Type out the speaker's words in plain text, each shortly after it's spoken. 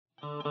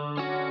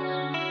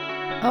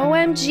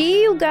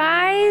OMG, you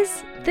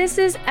guys! This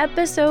is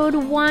episode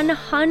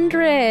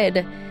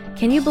 100.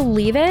 Can you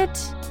believe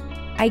it?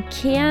 I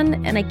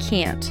can and I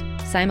can't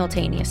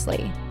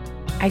simultaneously.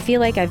 I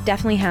feel like I've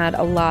definitely had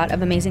a lot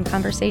of amazing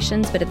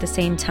conversations, but at the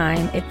same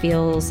time, it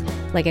feels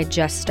like I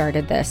just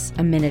started this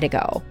a minute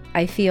ago.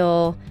 I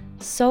feel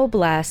so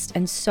blessed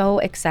and so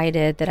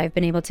excited that I've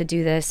been able to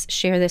do this,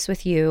 share this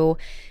with you,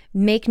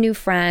 make new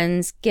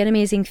friends, get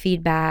amazing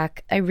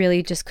feedback. I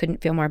really just couldn't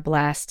feel more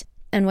blessed.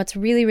 And what's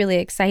really, really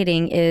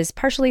exciting is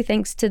partially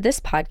thanks to this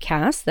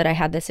podcast that I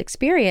had this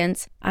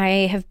experience,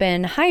 I have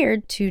been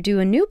hired to do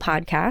a new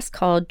podcast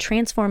called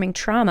Transforming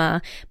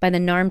Trauma by the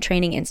NARM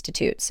Training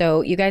Institute.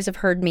 So you guys have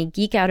heard me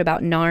geek out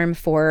about NARM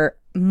for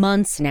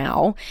months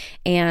now,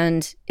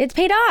 and it's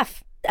paid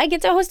off. I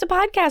get to host a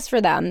podcast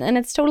for them, and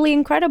it's totally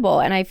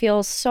incredible. And I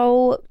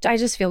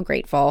just feel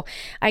grateful.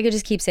 I could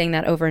just keep saying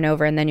that over and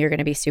over, and then you're going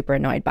to be super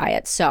annoyed by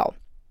it. So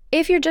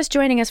if you're just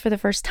joining us for the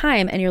first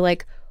time and you're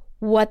like,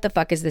 what the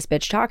fuck is this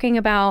bitch talking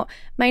about?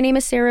 My name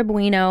is Sarah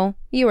Buino.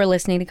 You are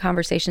listening to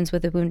Conversations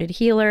with a Wounded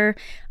Healer.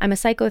 I'm a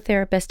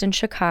psychotherapist in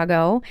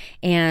Chicago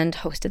and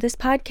host of this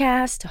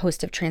podcast,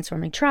 host of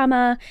Transforming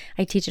Trauma.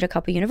 I teach at a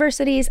couple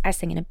universities. I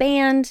sing in a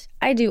band.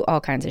 I do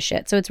all kinds of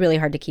shit. So it's really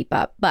hard to keep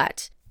up.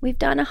 But we've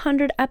done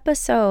 100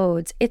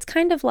 episodes. It's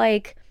kind of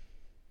like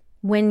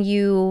when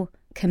you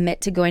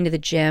commit to going to the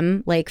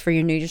gym, like for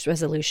your New Year's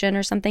resolution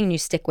or something, and you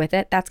stick with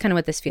it. That's kind of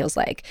what this feels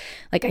like.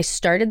 Like I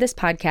started this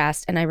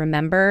podcast and I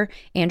remember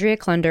Andrea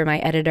Klunder, my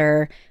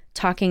editor,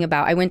 talking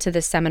about, I went to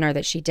this seminar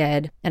that she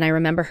did, and I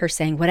remember her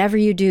saying, whatever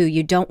you do,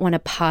 you don't want to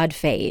pod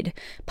fade.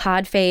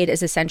 Pod fade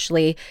is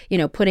essentially,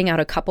 putting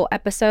out a couple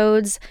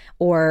episodes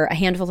or a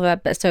handful of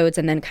episodes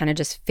and then kind of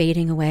just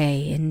fading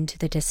away into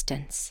the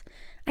distance.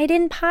 I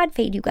didn't pod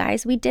fade, you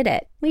guys. We did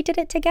it. We did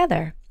it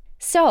together.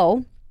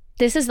 So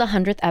this is the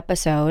 100th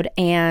episode,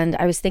 and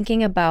I was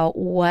thinking about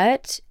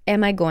what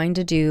am I going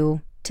to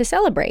do to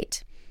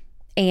celebrate?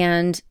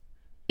 And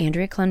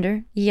Andrea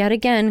Klunder, yet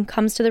again,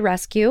 comes to the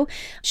rescue.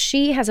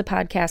 She has a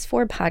podcast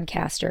for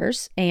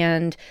podcasters,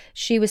 and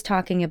she was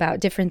talking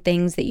about different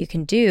things that you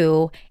can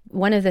do.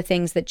 One of the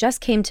things that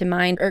just came to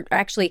mind, or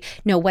actually,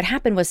 no, what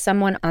happened was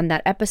someone on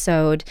that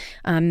episode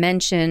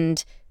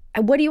mentioned,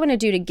 what do you want to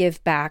do to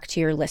give back to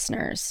your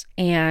listeners?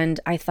 And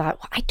I thought,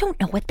 well, I don't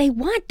know what they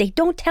want. They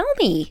don't tell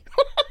me.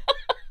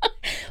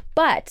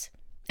 But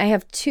I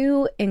have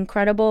two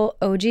incredible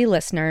OG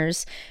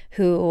listeners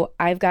who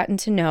I've gotten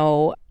to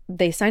know.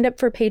 They signed up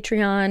for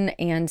Patreon,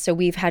 and so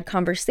we've had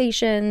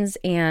conversations,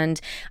 and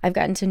I've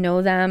gotten to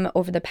know them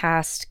over the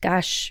past,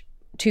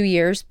 2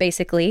 years,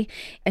 basically.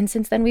 And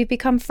since then, we've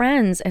become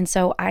friends. And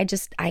so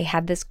I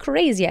had this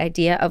crazy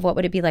idea of what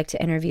would it be like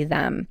to interview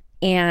them.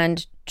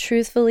 And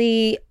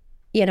truthfully,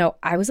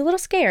 I was a little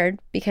scared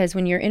because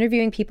when you're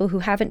interviewing people who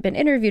haven't been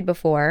interviewed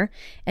before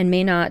and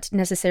may not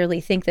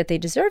necessarily think that they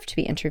deserve to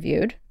be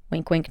interviewed,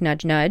 wink, wink,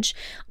 nudge, nudge,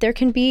 there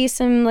can be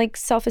some like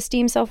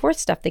self-esteem, self-worth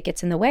stuff that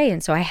gets in the way.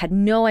 And so I had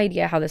no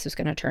idea how this was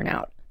going to turn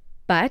out.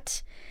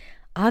 But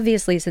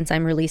obviously, since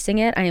I'm releasing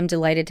it, I am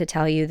delighted to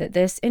tell you that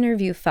this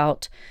interview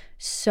felt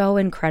so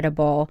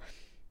incredible.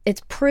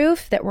 It's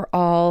proof that we're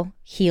all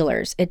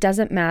healers. It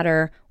doesn't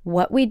matter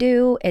what we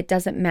do. It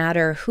doesn't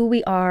matter who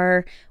we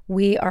are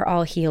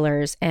all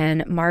healers.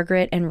 And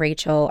Margaret and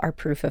Rachel are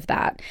proof of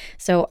that.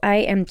 So I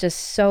am just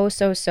so,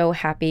 so, so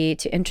happy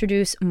to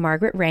introduce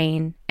Margaret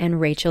Rain and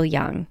Rachel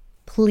Young.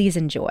 Please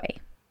enjoy.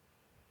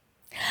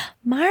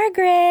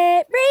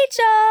 Margaret,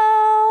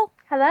 Rachel.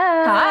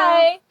 Hello.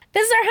 Hi.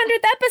 This is our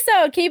 100th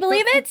episode. Can you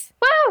believe it?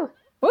 Woo!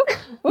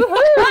 Woo-hoo!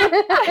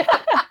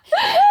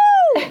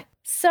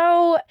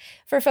 So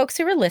for folks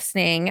who are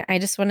listening, I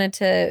just wanted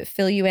to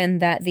fill you in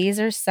that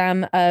these are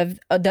some of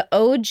the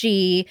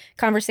OG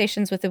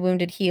Conversations with a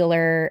Wounded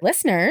Healer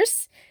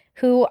listeners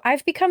who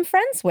I've become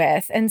friends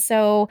with. And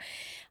so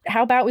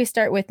how about we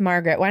start with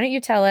Margaret? Why don't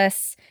you tell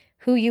us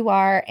who you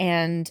are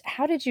and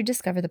how did you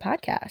discover the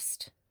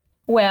podcast?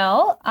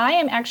 Well, I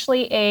am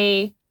actually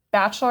a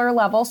bachelor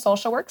level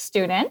social work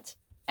student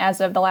as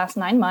of the last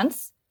 9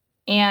 months.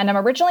 And I'm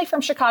originally from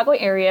Chicago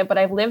area, but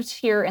I've lived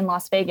here in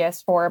Las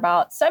Vegas for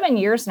about 7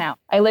 years now.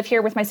 I live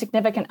here with my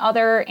significant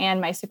other and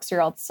my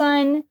 6-year-old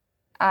son.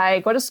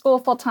 I go to school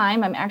full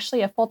time. I'm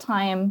actually a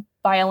full-time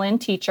violin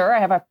teacher. I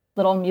have a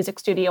little music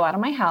studio out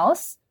of my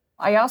house.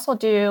 I also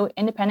do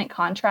independent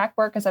contract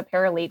work as a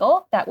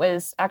paralegal. That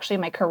was actually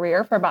my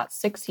career for about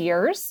 6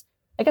 years.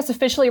 I guess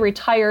officially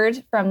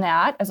retired from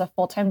that as a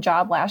full-time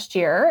job last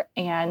year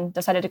and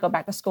decided to go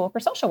back to school for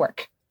social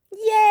work.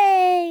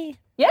 Yay!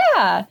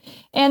 Yeah.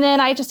 And then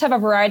I just have a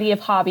variety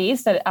of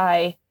hobbies that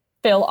I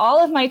fill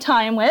all of my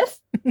time with.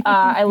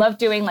 I love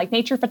doing like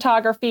nature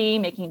photography,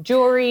 making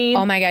jewelry.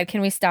 Oh my God. Can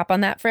we stop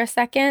on that for a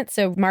second?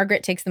 So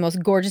Margaret takes the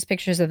most gorgeous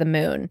pictures of the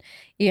moon.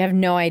 You have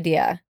no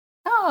idea.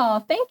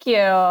 Oh, thank you.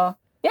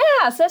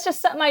 Yeah. So that's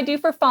just something I do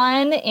for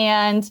fun.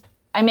 And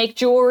I make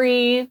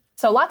jewelry.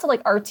 So lots of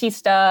like artsy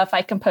stuff.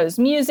 I compose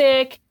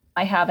music.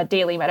 I have a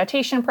daily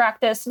meditation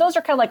practice. So those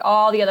are kind of like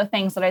all the other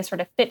things that I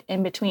sort of fit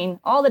in between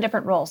all the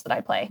different roles that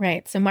I play.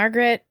 Right. So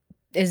Margaret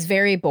is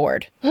very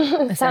bored.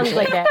 Sounds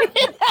like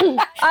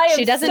it.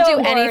 She doesn't do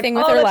anything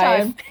with her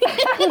life.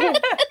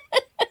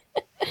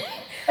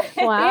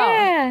 Wow.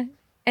 Yeah.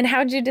 And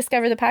how did you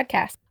discover the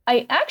podcast?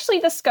 I actually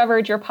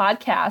discovered your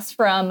podcast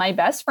from my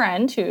best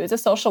friend, who's a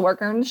social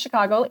worker in the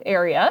Chicago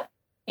area.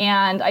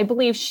 And I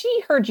believe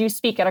she heard you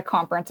speak at a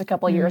conference a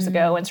couple of years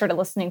ago and started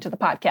listening to the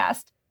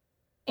podcast.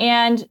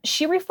 And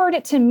she referred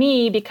it to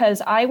me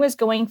because I was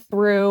going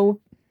through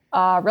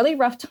a really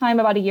rough time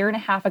about 1.5 years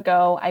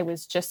ago. I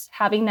was just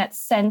having that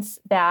sense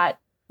that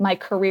my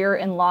career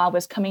in law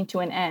was coming to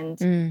an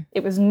end.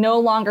 It was no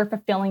longer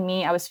fulfilling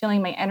me. I was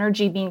feeling my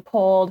energy being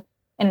pulled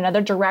in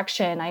another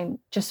direction. I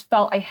just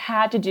felt I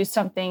had to do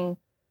something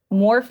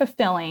more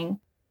fulfilling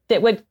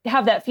that would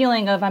have that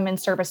feeling of I'm in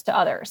service to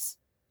others.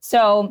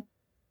 So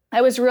I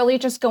was really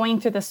just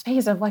going through this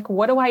phase of like,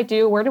 what do I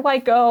do? Where do I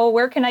go?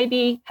 Where can I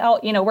be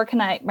helped? Where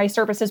can my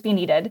services be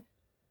needed?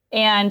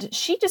 And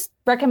she just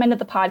recommended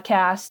the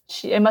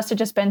podcast. It must have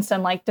just been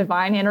some like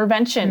divine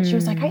intervention. She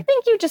was like, I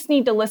think you just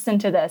need to listen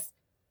to this.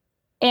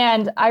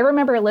 And I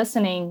remember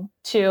listening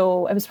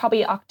to, it was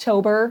probably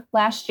October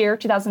last year,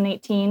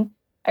 2018.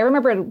 I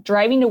remember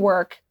driving to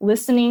work,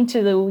 listening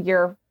to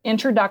your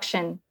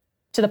introduction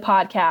to the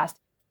podcast,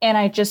 and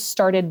I just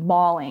started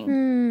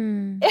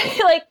bawling.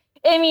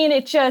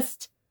 It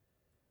just,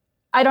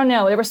 I don't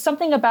know. There was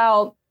something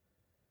about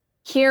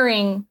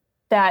hearing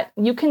that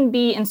you can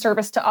be in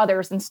service to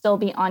others and still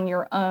be on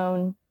your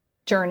own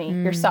journey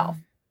yourself.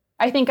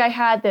 I think I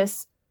had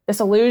this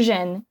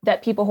illusion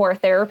that people who are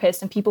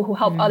therapists and people who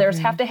help others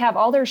have to have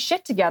all their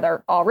shit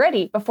together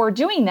already before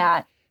doing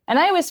that. And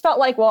I always felt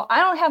like, well,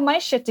 I don't have my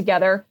shit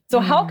together, so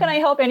how can I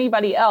help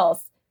anybody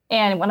else?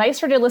 And when I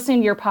started listening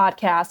to your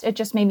podcast, it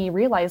just made me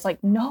realize,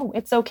 like, no,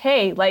 it's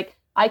okay. Like,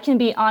 I can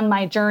be on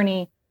my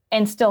journey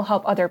and still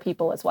help other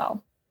people as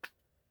well.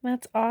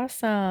 That's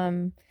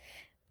awesome.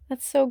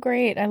 That's so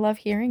great. I love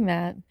hearing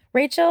that.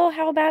 Rachel,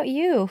 how about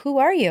you? Who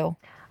are you?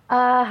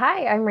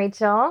 Hi, I'm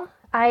Rachel.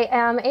 I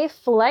am a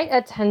flight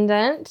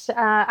attendant.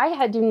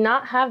 I do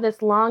not have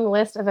this long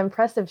list of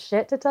impressive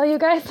shit to tell you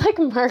guys like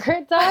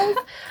Margaret does.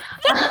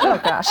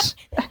 Oh, gosh.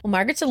 Well,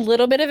 Margaret's a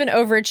little bit of an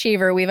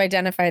overachiever. We've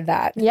identified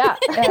that. Yeah.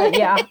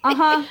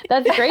 Yeah.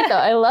 That's great, though.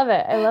 I love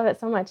it. I love it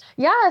so much.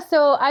 Yeah.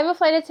 So I'm a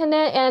flight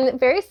attendant, and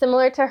very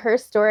similar to her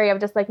story of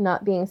just like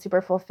not being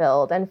super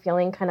fulfilled and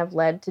feeling kind of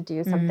led to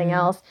do something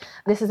else.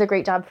 This is a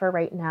great job for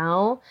right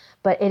now,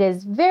 but it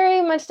is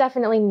very much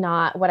definitely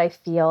not what I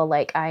feel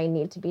like I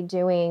need to be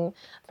doing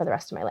for the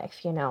rest of my life.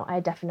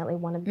 I definitely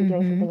want to be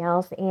doing something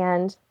else.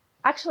 And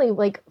actually,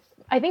 like,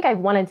 I think I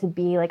wanted to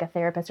be like a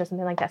therapist or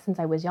something like that since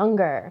I was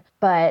younger.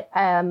 But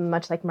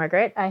much like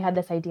Margaret, I had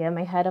this idea in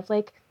my head of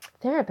like,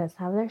 therapists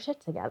have their shit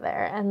together.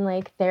 And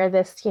like, they're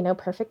this,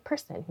 perfect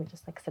person who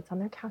just like sits on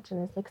their couch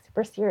and is like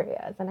super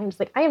serious. And I'm just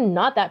like, I am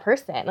not that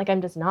person. Like,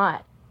 I'm just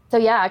not. So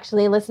yeah,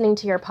 actually listening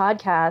to your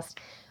podcast,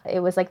 it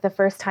was like the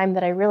first time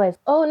that I realized,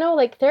 oh no,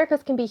 like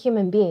therapists can be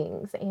human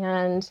beings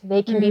and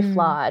they can be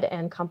flawed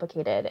and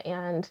complicated,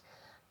 and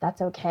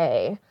that's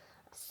okay.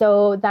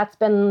 So that's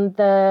been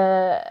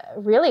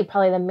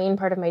probably the main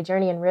part of my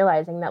journey in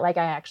realizing that like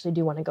I actually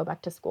do want to go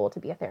back to school to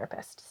be a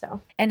therapist. So.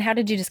 And how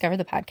did you discover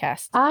the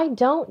podcast? I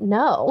don't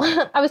know.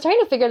 I was trying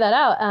to figure that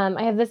out.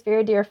 I have this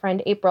very dear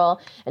friend, April,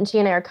 and she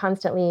and I are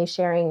constantly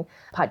sharing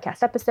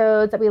podcast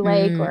episodes that we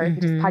like or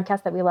just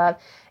podcasts that we love.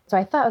 So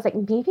I thought, I was like,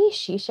 maybe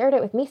she shared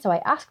it with me. So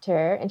I asked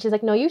her and she's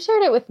like, no, you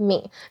shared it with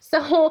me.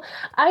 So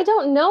I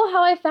don't know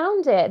how I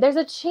found it. There's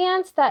a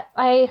chance that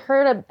I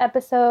heard an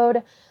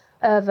episode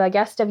of a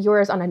guest of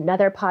yours on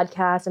another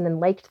podcast and then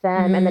liked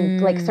them and then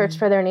like searched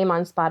for their name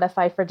on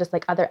Spotify for just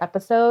like other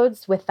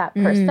episodes with that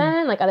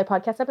person, like other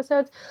podcast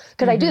episodes.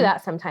 Because I do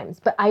that sometimes.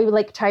 But I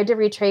like tried to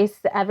retrace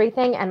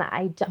everything and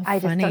I just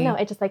don't know.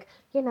 It just like,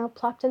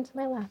 plopped into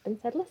my lap and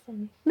said,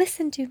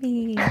 listen to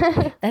me.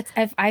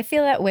 I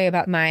feel that way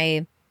about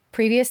my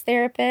previous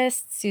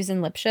therapist,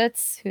 Susan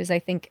Lipschutz, who's I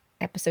think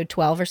episode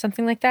 12 or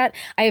something like that.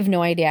 I have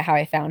no idea how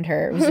I found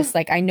her. It was just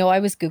like, I know I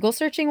was Google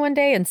searching one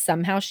day and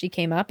somehow she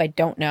came up. I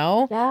don't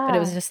know. Yeah. But it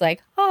was just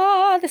like,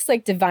 this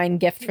like divine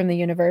gift from the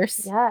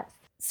universe. Yes.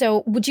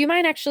 So would you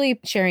mind actually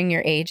sharing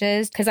your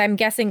ages? Because I'm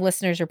guessing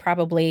listeners are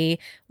probably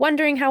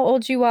wondering how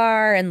old you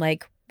are and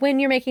like when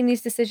you're making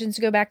these decisions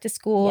to go back to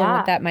school and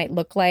what that might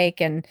look like.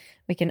 And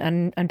we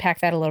can unpack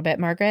that a little bit.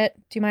 Margaret,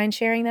 do you mind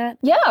sharing that?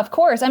 Yeah, of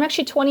course. I'm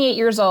actually 28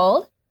 years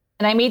old.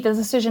 And I made the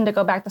decision to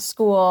go back to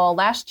school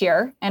last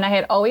year. And I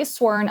had always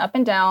sworn up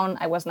and down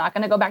I was not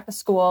going to go back to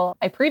school.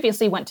 I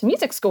previously went to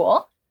music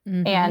school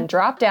and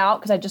dropped out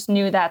because I just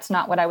knew that's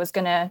not what I was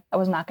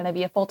not going to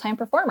be a full-time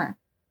performer.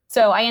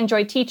 So I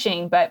enjoyed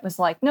teaching, but was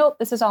like, nope,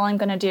 this is all I'm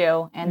going to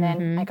do. And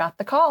then I got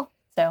the call.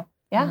 So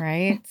yeah.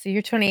 Right. So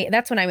you're 28.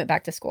 That's when I went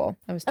back to school.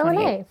 I was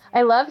 28. Oh, nice.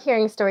 I love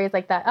hearing stories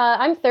like that.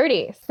 I'm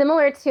 30.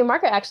 Similar to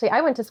Margaret, actually. I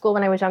went to school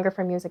when I was younger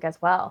for music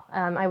as well.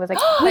 I was like...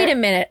 Wait a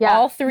minute. Yeah.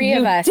 All three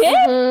of us.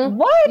 Did?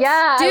 What?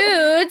 Yeah.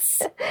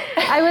 Dudes.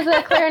 I was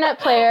a clarinet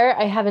player.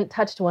 I haven't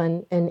touched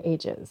one in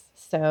ages.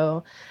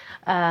 So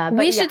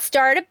We should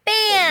start a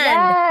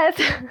band.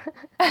 Yes.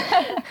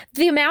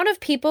 The amount of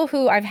people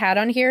who I've had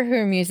on here who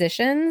are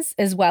musicians,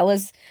 as well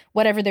as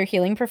whatever their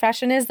healing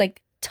profession is,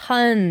 like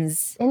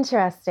tons.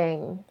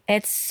 Interesting.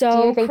 It's so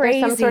Do you think crazy.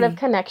 there's some sort of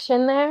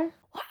connection there?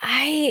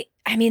 I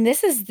mean,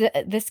 this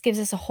gives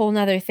us a whole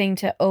nother thing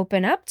to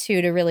open up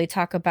to really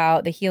talk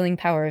about the healing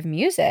power of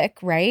music,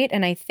 right?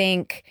 And I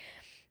think,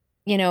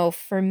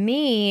 for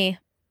me,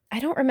 I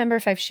don't remember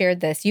if I've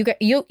shared this.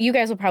 You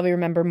guys will probably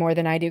remember more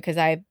than I do because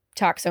I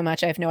talk so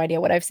much. I have no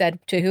idea what I've said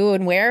to who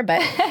and where.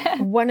 But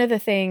one of the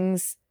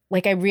things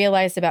like I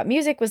realized about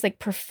music was like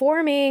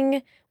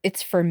performing.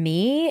 It's for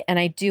me, and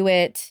I do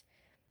it.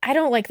 I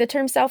don't like the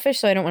term selfish,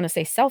 so I don't want to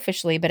say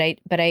selfishly, but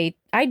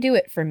I do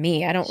it for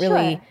me. I don't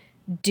really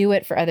do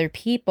it for other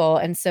people.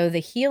 And so the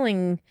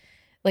healing,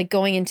 like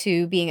going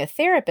into being a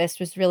therapist,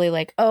 was really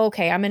like, oh,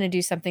 okay, I'm going to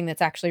do something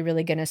that's actually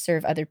really going to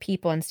serve other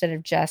people instead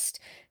of just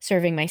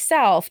serving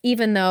myself,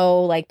 even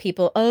though like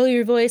people, oh,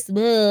 your voice,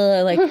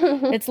 blah, like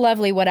it's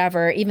lovely,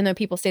 whatever. Even though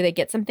people say they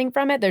get something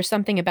from it, there's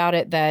something about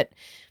it that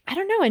I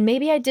don't know. And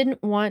maybe I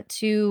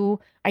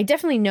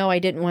definitely know I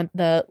didn't want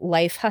the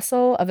life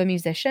hustle of a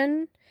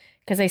musician,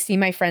 because I see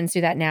my friends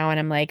do that now and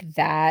I'm like,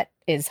 that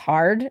is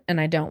hard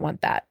and I don't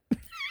want that.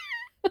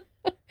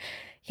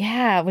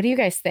 Yeah. What do you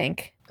guys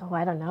think? Oh,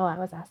 I don't know. I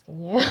was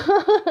asking you.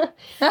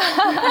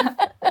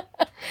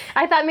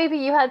 I thought maybe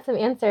you had some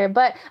answer,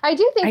 but I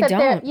do think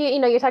that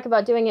you talk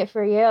about doing it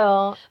for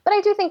you, but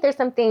I do think there's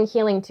something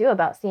healing too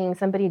about seeing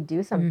somebody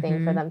do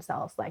something for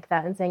themselves like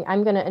that and saying,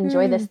 I'm going to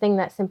enjoy this thing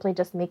that simply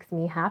just makes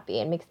me happy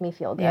and makes me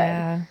feel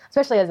good,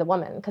 especially as a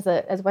woman, because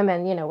as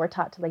women, we're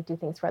taught to like do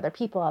things for other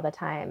people all the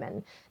time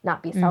and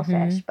not be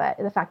selfish. But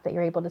the fact that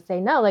you're able to say,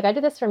 no, like I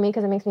do this for me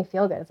because it makes me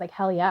feel good. It's like,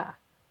 hell yeah.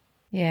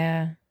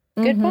 Yeah.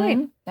 Good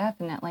point.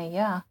 Definitely.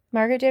 Yeah.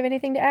 Margaret, do you have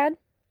anything to add?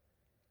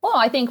 Well,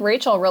 I think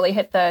Rachel really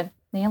hit the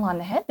nail on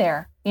the head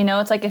there.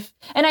 It's like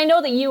and I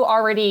know that you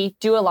already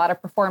do a lot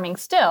of performing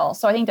still.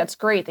 So I think that's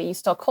great that you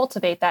still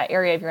cultivate that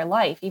area of your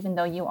life, even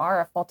though you are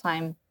a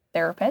full-time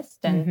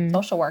therapist and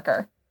social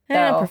worker. I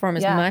don't perform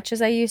as much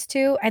as I used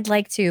to. I'd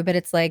like to, but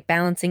it's like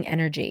balancing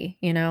energy,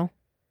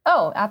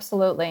 Oh,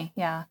 absolutely.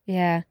 Yeah.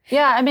 Yeah.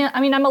 Yeah. I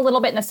mean, I'm a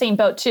little bit in the same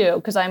boat too,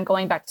 because I'm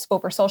going back to school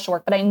for social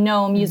work, but I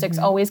know music's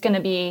always going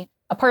to be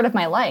a part of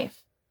my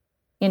life,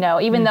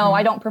 even though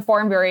I don't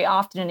perform very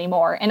often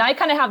anymore. And I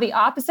kind of have the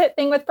opposite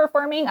thing with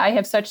performing. I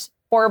have such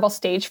horrible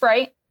stage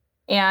fright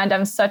and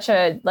I'm such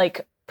a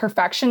like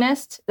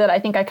perfectionist that I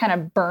think I kind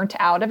of burnt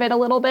out of it a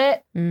little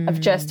bit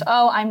of just,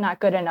 oh, I'm not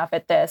good enough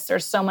at this.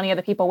 There's so many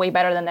other people way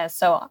better than this.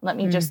 So let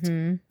me just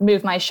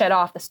move my shit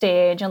off the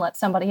stage and let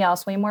somebody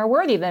else way more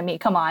worthy than me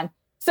come on.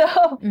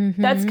 So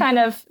that's kind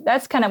of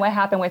what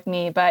happened with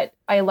me. But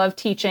I love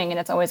teaching and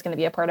it's always going to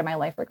be a part of my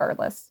life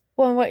regardless.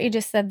 Well, and what you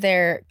just said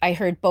there, I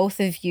heard both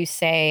of you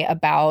say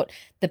about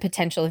the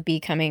potential of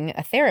becoming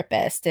a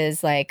therapist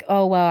is like,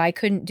 oh, well, I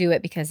couldn't do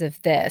it because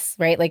of this,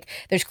 right? Like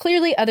there's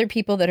clearly other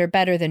people that are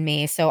better than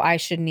me, so I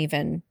shouldn't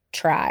even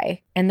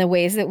try. And the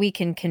ways that we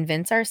can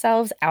convince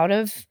ourselves out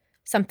of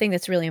something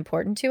that's really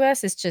important to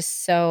us is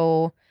just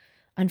so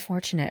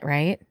unfortunate,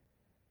 right?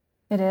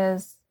 It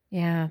is.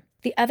 Yeah.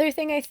 The other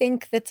thing I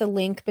think that's a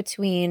link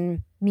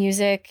between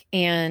music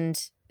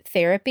and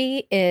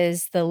therapy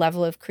is the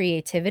level of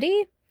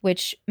creativity,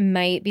 which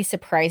might be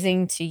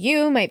surprising to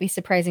you, might be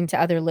surprising to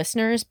other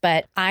listeners,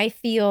 but I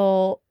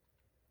feel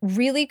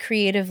really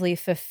creatively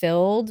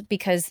fulfilled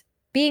because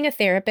being a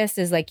therapist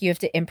is like you have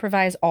to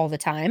improvise all the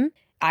time.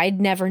 I'd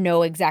never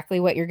know exactly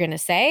what you're going to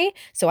say,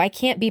 so I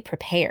can't be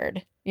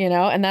prepared,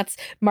 and that's,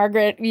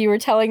 Margaret, you were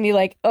telling me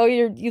like, oh,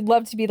 you'd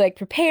love to be like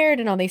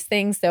prepared and all these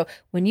things. So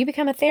when you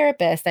become a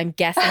therapist, I'm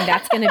guessing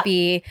that's going to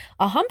be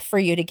a hump for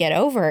you to get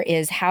over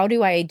is how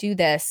do I do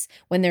this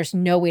when there's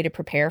no way to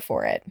prepare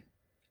for it?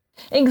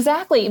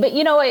 Exactly. But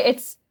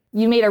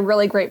you made a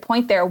really great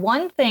point there.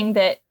 One thing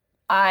that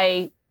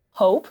I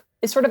hope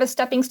is sort of a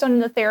stepping stone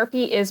into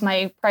therapy is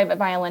my private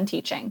violin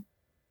teaching,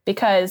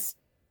 because,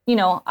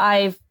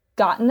 I've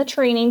gotten the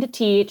training to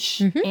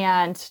teach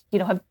and,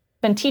 have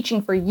been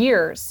teaching for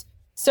years.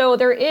 So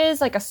there is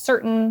like a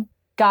certain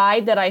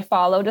guide that I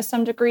follow to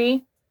some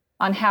degree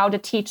on how to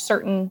teach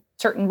certain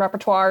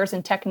repertoires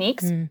and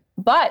techniques.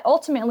 But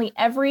ultimately,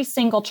 every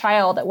single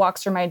child that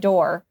walks through my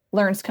door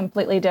learns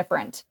completely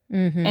different.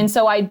 And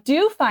so I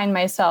do find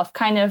myself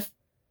kind of,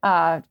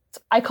 I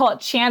call it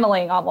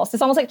channeling almost.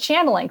 It's almost like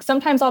channeling.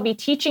 Sometimes I'll be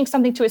teaching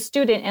something to a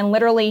student and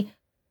literally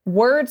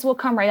words will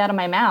come right out of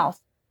my mouth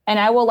and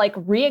I will like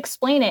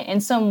re-explain it in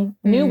some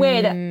new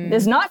way that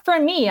is not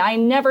from me. I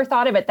never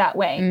thought of it that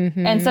way.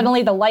 And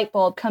suddenly the light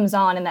bulb comes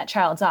on in that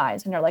child's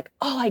eyes and they're like,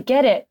 oh, I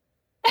get it.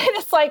 And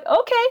it's like,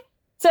 okay.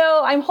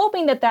 So I'm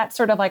hoping that that's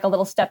sort of like a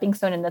little stepping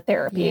stone into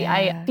therapy. Yeah.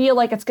 I feel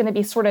like it's going to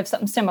be sort of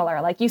something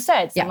similar. Like you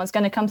said, someone's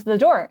going to come to the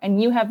door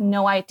and you have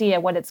no idea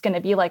what it's going to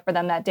be like for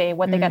them that day,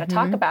 what they got to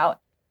talk about.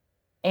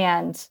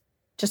 And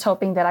just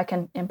hoping that I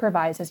can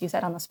improvise, as you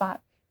said, on the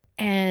spot.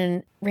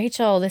 And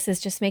Rachel, this is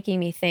just making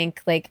me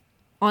think, like,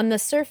 on the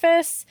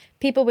surface,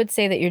 people would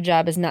say that your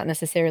job is not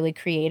necessarily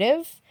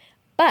creative,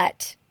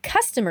 but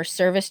customer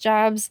service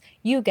jobs,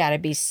 you got to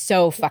be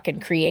so fucking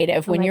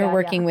creative when you're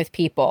working with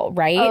people,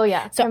 right? Oh,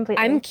 yeah. So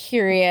completely. I'm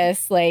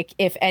curious, like,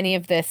 if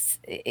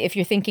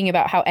you're thinking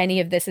about how any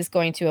of this is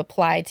going to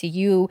apply to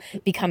you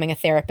becoming a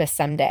therapist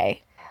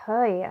someday.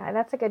 Oh, yeah.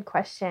 That's a good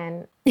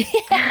question.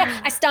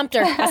 I stumped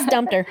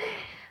her.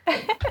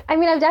 I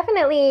mean, I've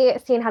definitely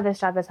seen how this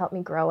job has helped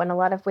me grow in a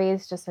lot of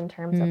ways, just in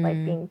terms of like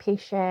being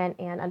patient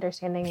and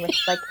understanding with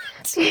like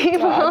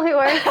people who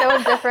are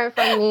so different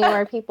from me,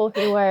 or people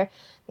who are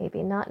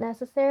maybe not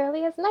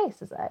necessarily as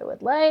nice as I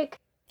would like.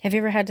 Have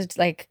you ever had to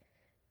like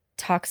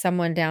talk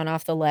someone down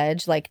off the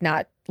ledge, like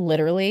not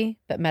literally,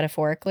 but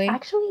metaphorically?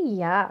 Actually,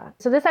 yeah.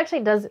 So this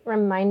actually does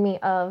remind me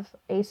of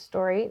a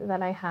story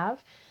that I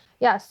have.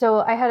 Yeah, so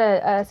I had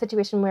a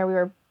situation where we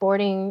were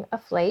boarding a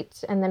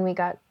flight, and then we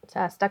got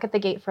stuck at the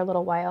gate for a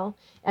little while,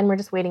 and we're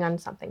just waiting on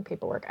something,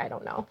 paperwork, I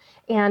don't know.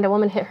 And a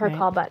woman hit her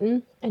call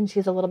button, and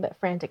she's a little bit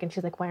frantic, and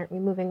she's like, why aren't we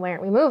moving?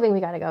 We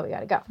gotta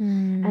go.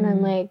 And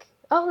I'm like,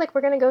 oh, like,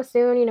 we're gonna go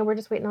soon, you know, we're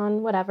just waiting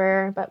on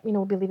whatever, but, you know,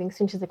 we'll be leaving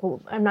soon. She's like, well,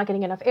 I'm not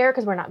getting enough air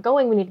because we're not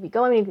going. We need to be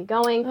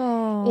going.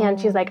 Oh. And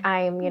she's like,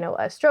 I'm, you know,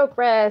 a stroke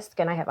risk,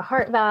 and I have a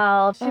heart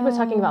valve. She was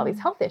talking about all these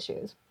health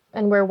issues.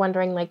 And we're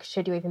wondering, like,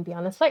 should you even be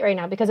on this flight right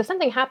now? Because if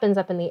something happens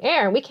up in the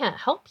air, we can't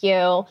help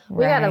you.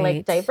 We got to,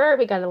 like, divert.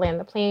 We got to land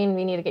the plane.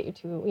 We need to get you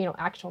to, you know,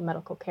 actual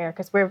medical care,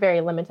 because we're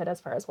very limited as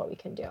far as what we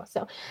can do.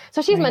 So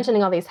she's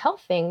mentioning all these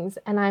health things,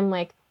 and I'm,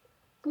 like,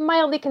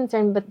 mildly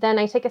concerned. But then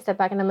I take a step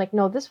back, and I'm like,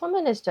 no, this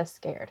woman is just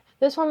scared.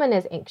 This woman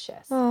is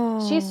anxious.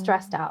 Oh. She's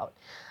stressed out.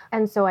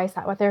 And so I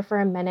sat with her for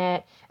a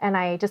minute, and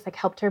I just, like,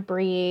 helped her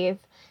breathe.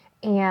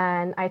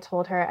 And I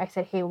told her, I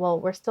said, hey, well,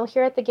 we're still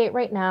here at the gate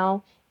right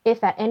now.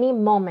 If at any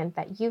moment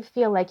that you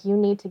feel like you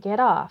need to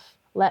get off,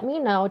 let me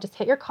know. Just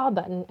hit your call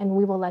button, and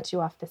we will let you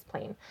off this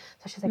plane.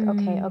 So she's like,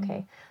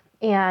 okay.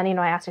 And, you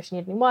know, I asked her if she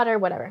needed any water,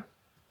 whatever.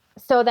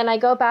 So then I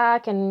go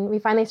back, and we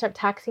finally start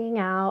taxiing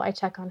out. I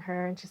check on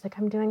her, and she's like,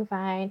 I'm doing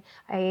fine.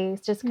 I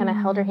just kind of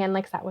held her hand,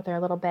 like, sat with her a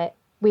little bit.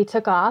 We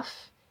took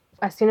off.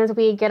 As soon as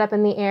we get up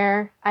in the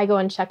air, I go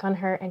and check on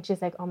her, and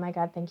she's like, oh my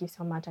God, thank you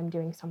so much. I'm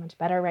doing so much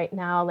better right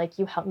now. Like,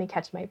 you helped me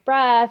catch my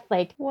breath.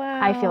 Like,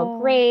 wow. I feel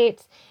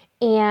great.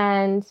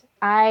 And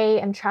I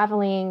am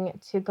traveling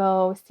to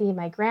go see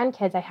my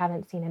grandkids I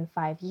haven't seen in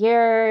 5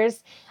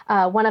 years.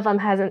 One of them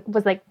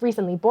was like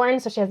recently born,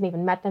 so she hasn't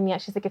even met them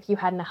yet. She's like, if you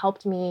hadn't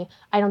helped me,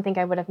 I don't think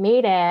I would have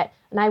made it,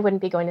 and I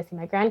wouldn't be going to see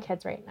my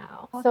grandkids right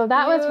now. So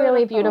that was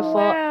really beautiful.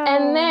 Wow.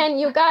 And then,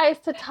 you guys,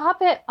 to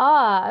top it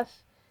off,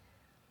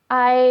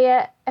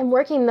 I am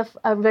working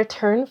a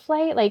return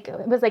flight. Like,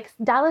 it was like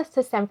Dallas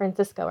to San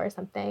Francisco or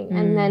something.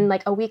 And then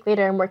like a week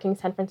later, I'm working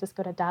San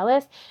Francisco to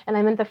Dallas, and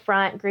I'm in the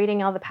front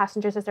greeting all the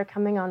passengers as they're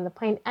coming on the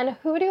plane. And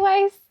who do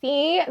I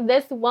see?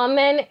 This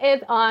woman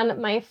is on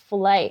my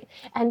flight,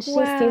 and she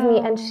sees me,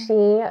 and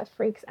she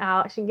freaks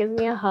out. She gives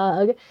me a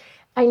hug.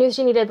 I knew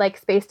she needed like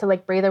space to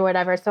like breathe or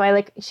whatever.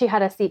 So she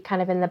had a seat kind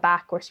of in the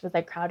back where she was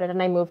like crowded,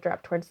 and I moved her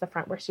up towards the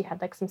front where she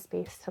had like some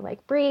space to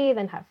like breathe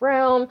and have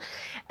room.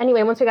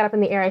 Anyway, once we got up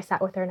in the air, I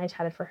sat with her and I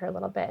chatted for her a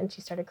little bit, and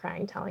she started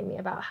crying, telling me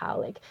about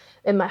how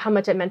how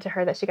much it meant to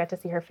her that she got to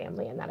see her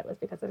family, and that it was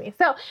because of me.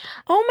 So,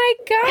 oh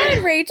my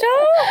God, Rachel.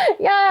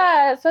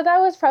 Yeah. So that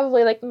was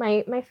probably like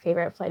my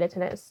favorite flight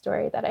attendant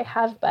story that I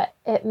have, but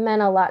it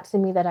meant a lot to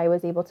me that I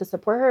was able to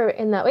support her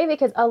in that way,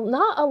 because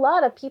not a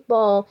lot of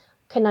people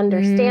can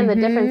understand the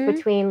difference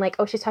between like,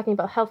 oh, she's talking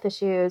about health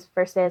issues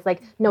versus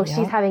like, no,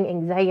 she's having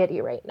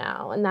anxiety right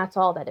now, and that's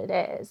all that it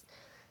is.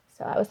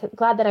 So I was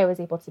glad that I was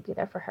able to be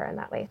there for her in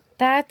that way.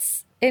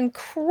 That's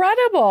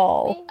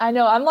incredible. I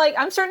know.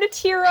 I'm starting to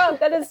tear up.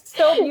 That is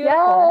so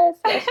beautiful.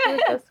 Yes, she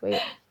was so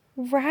sweet.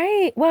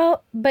 Right.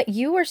 Well, but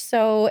you were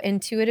so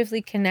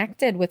intuitively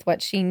connected with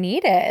what she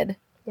needed.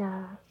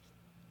 Yeah.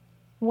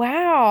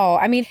 Wow.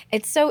 I mean,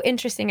 it's so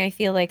interesting. I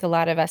feel like a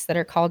lot of us that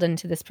are called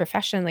into this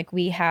profession, like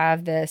we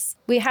have this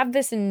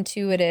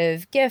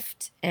intuitive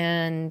gift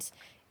and,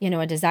 you know,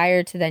 a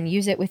desire to then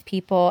use it with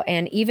people.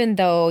 And even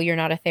though you're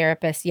not a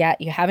therapist yet,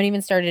 you haven't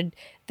even started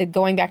the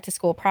going back to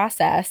school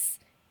process,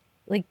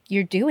 like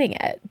you're doing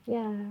it.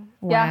 Yeah.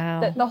 Wow.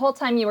 Yeah. The whole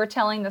time you were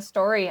telling the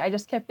story, I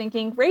just kept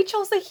thinking,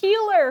 Rachel's a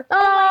healer.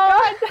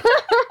 Oh my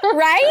God.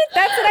 Right?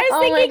 That's what I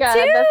was thinking God,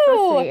 too. That's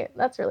so sweet.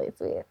 That's really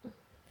sweet.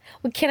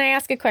 Well, can I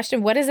ask a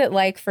question? What is it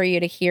like for you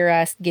to hear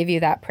us give you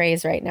that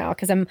praise right now?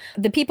 Because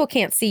the people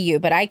can't see you,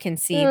 but I can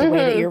see the way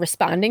that you're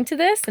responding to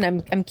this,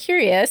 and I'm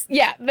curious.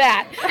 Yeah,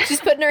 that.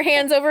 She's putting her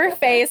hands over her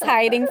face,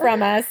 hiding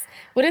from us.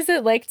 What is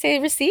it like to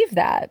receive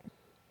that?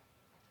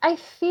 I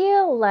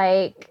feel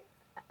like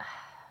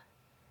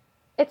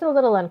it's a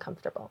little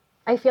uncomfortable.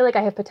 I feel like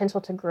I have potential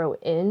to grow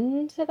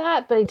into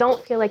that, but I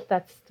don't feel like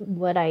that's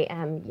what I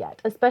am yet.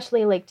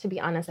 Especially, like, to be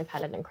honest, I've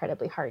had an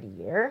incredibly hard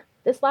year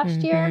this last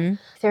year.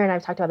 Sarah and I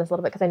have talked about this a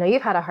little bit because I know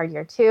you've had a hard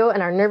year too,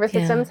 and our nervous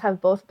systems have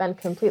both been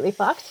completely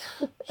fucked.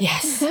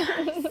 Yes.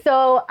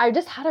 So I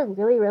just had a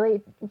really,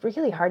 really,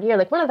 really hard year.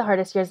 Like one of the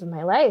hardest years of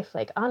my life.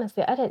 Like,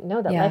 honestly, I didn't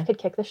know that life could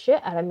kick the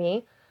shit out of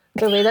me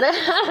the way that it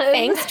has.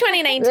 Thanks,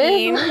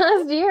 2019. This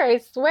last year, I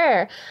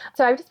swear.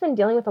 So I've just been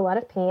dealing with a lot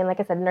of pain. Like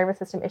I said, nervous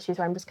system issues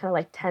where I'm just kind of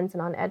like tense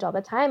and on edge all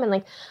the time. And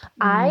like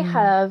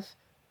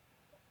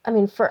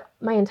for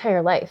my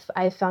entire life,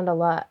 I've found a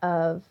lot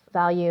of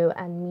value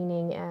and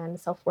meaning and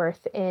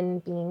self-worth in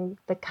being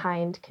the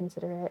kind,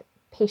 considerate,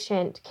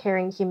 patient,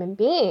 caring human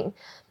being.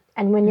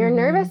 And when your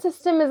nervous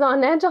system is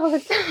on edge all the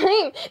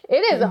time,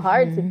 it is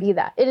hard to be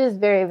that. It is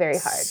very, very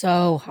hard.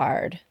 So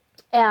hard.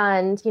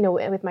 And,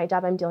 with my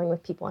job, I'm dealing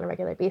with people on a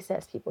regular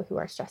basis, people who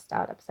are stressed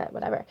out, upset,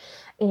 whatever.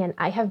 And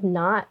I have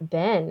not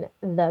been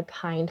the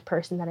kind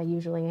person that I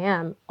usually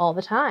am all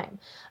the time.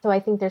 So I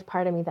think there's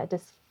part of me that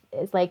just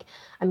is like,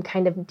 I'm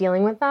kind of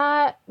dealing with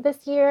that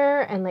this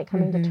year and like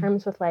coming to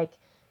terms with like,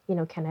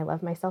 can I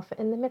love myself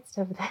in the midst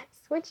of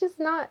this? Which is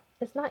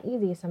it's not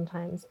easy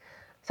sometimes.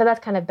 So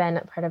that's kind of been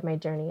a part of my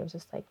journey. It was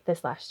just like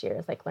this last year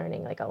is like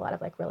learning like a lot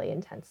of like really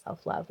intense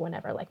self-love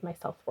whenever like my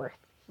self-worth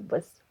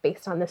was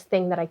based on this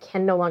thing that I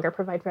can no longer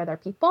provide for other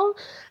people.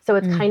 So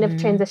it's kind of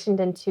transitioned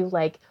into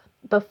like,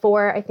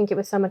 before I think it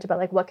was so much about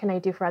like, what can I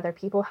do for other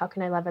people? How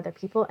can I love other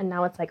people? And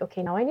now it's like,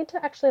 okay, now I need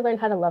to actually learn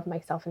how to love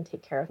myself and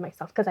take care of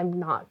myself because I'm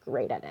not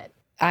great at it.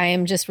 I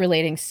am just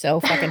relating so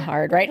fucking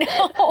hard right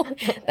now.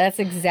 That's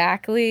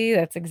exactly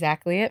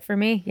it for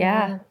me.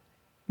 Yeah.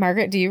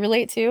 Margaret, do you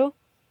relate too?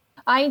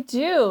 I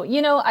do.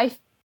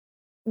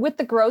 With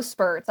the growth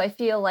spurts, I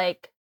feel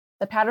like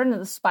the pattern of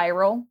the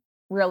spiral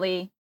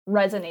really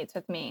resonates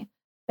with me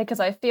because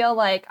I feel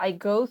like I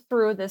go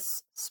through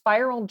this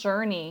spiral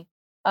journey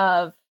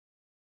of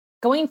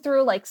going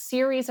through like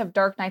series of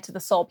dark nights of the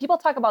soul. People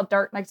talk about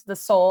dark nights of the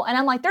soul, and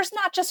I'm like, there's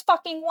not just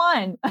fucking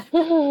one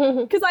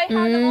because I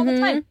have them all the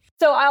time.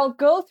 So I'll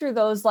go through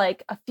those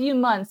like a few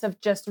months of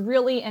just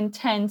really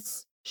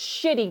intense,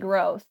 shitty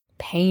growth.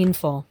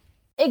 Painful.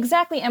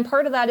 Exactly. And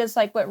part of that is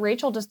like what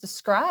Rachel just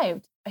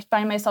described. I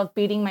find myself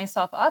beating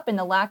myself up in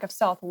the lack of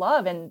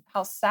self-love. And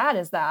how sad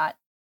is that?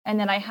 And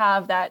then I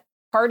have that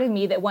part of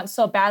me that wants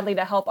so badly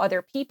to help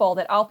other people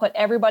that I'll put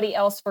everybody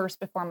else first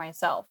before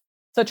myself.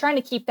 So trying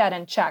to keep that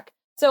in check.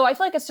 So I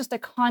feel like it's just a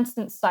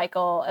constant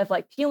cycle of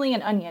like peeling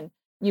an onion.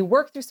 You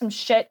work through some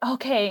shit.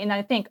 Okay. And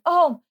I think,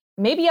 oh,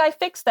 maybe I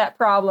fixed that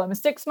problem.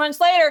 6 months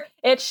later,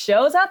 it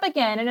shows up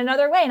again in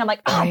another way. And I'm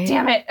like, oh,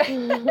 damn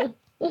it.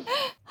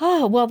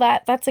 Oh, well,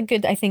 that's a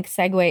good, I think,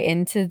 segue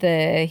into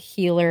the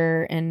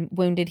healer and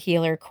wounded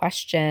healer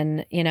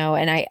question,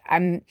 and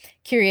I'm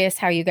curious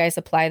how you guys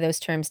apply those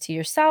terms to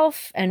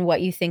yourself and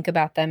what you think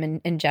about them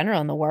in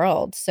general in the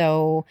world.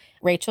 So,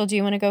 Rachel, do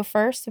you want to go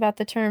first about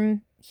the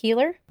term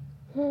healer?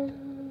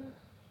 Can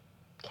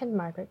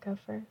Margaret go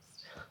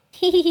first?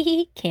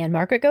 Can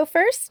Margaret go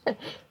first?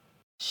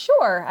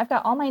 Sure. I've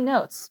got all my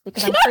notes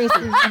because I'm crazy.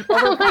 I'm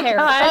over-prepared.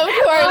 Of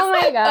course. Oh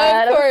my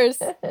God. Of course.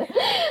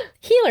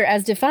 Healer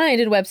as defined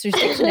in Webster's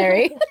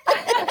Dictionary.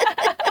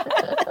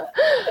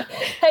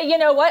 Hey, you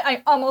know what?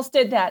 I almost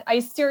did that. I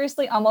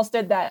seriously almost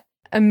did that.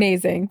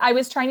 Amazing. I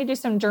was trying to do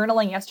some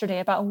journaling yesterday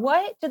about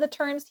what do the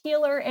terms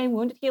healer and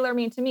wounded healer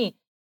mean to me?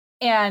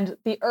 And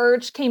the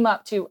urge came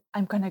up to,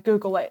 I'm going to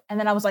Google it. And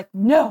then I was like,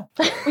 no,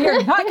 we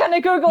are not going to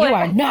Google it. You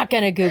are not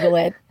going to Google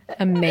it.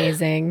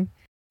 Amazing.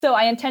 So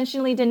I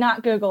intentionally did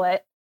not Google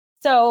it.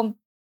 So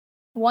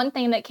one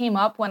thing that came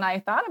up when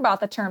I thought about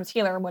the terms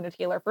healer and wounded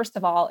healer, first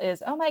of all,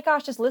 is, oh my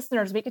gosh, as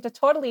listeners, we get to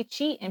totally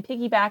cheat and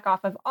piggyback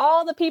off of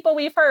all the people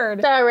we've heard.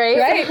 Is that right?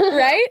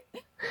 Right?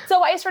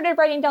 So I started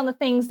writing down the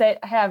things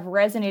that have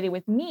resonated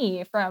with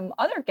me from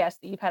other guests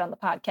that you've had on the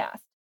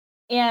podcast.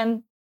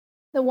 And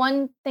the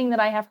one thing that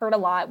I have heard a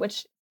lot,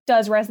 which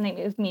does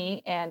resonate with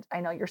me, and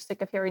I know you're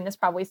sick of hearing this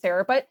probably,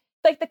 Sarah, but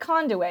like the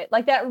conduit,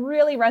 like that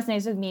really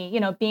resonates with me,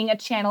 being a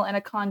channel and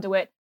a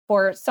conduit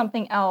for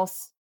something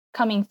else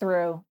coming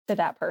through to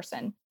that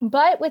person.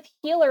 But with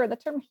healer, the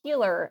term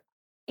healer,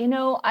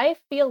 I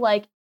feel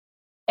like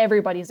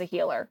everybody's a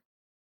healer.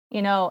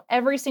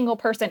 Every single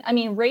person. I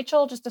mean,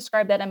 Rachel just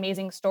described that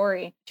amazing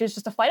story. She was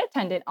just a flight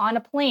attendant on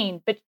a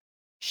plane, but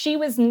she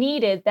was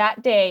needed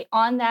that day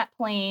on that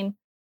plane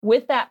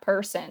with that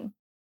person.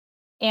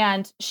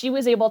 And she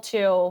was able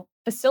to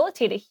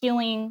facilitate a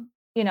healing,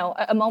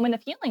 a moment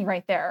of healing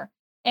right there.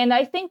 And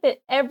I think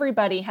that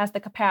everybody has the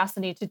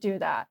capacity to do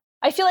that.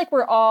 I feel like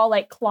we're all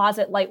like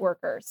closet light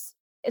workers.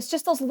 It's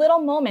just those little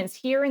moments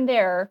here and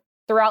there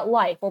throughout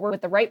life where we're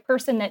with the right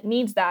person that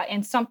needs that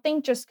and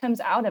something just comes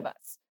out of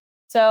us.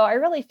 So I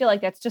really feel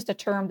like that's just a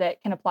term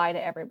that can apply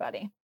to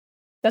everybody.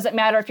 Doesn't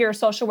matter if you're a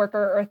social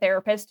worker or a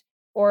therapist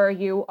or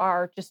you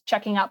are just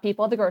checking out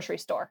people at the grocery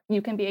store.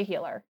 You can be a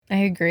healer. I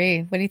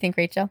agree. What do you think,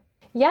 Rachel?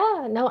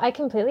 Yeah, no, I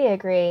completely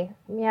agree.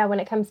 Yeah, when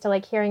it comes to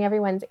like hearing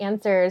everyone's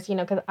answers,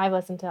 because I've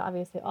listened to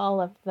obviously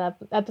all of the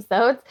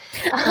episodes.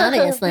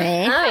 Obviously.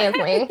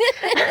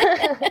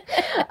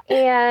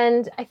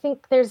 And I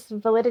think there's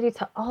validity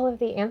to all of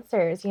the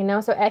answers,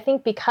 So I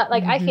think because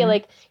I feel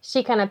like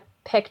she kind of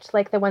picked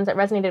like the ones that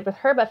resonated with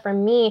her. But for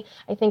me,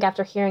 I think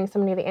after hearing so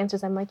many of the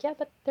answers, I'm like, yeah,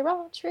 but they're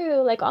all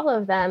true, like all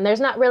of them. There's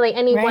not really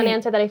any one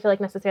answer that I feel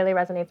like necessarily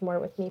resonates more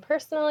with me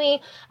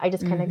personally. I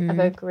just kind of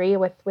agree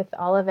with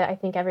all of it. I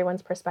think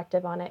everyone's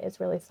perspective on it is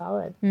really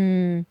solid.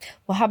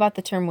 Well, how about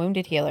the term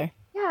wounded healer?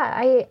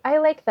 Yeah, I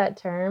like that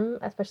term,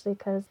 especially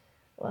because,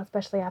 well,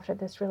 especially after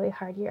this really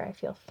hard year, I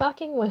feel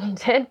fucking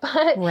wounded.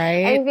 But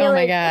right? I feel oh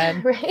my like,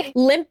 God. Right?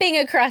 Limping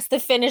across the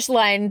finish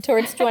line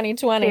towards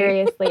 2020.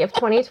 Seriously, if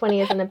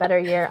 2020 isn't a better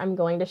year, I'm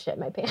going to shit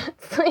my pants.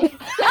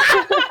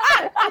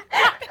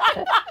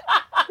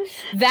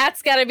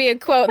 That's got to be a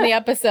quote in the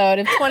episode.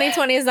 If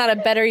 2020 is not a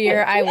better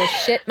year, I will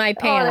shit my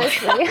pants.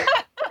 Honestly.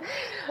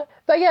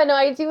 But yeah, no,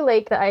 I do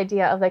like the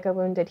idea of like a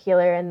wounded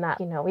healer, and that,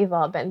 you know, we've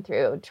all been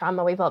through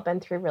trauma. We've all been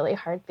through really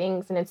hard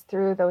things. And it's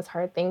through those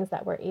hard things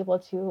that we're able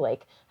to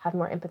like have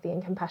more empathy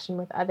and compassion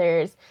with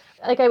others.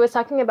 Like I was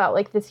talking about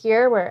like this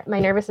year where my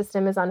nervous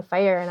system is on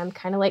fire and I'm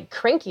kind of like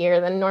crankier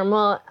than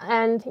normal.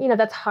 And, you know,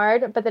 that's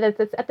hard. But that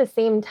it's at the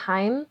same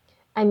time,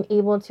 I'm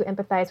able to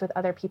empathize with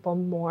other people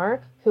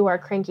more who are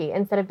cranky,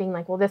 instead of being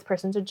like, well, this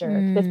person's a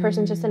jerk. This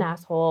person's just an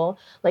asshole.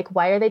 Like,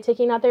 why are they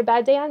taking out their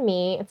bad day on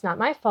me? It's not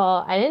my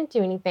fault. I didn't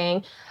do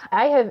anything.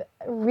 I have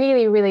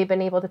really, really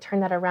been able to turn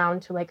that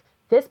around to like,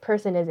 this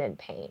person is in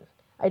pain.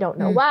 I don't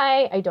know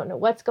why. I don't know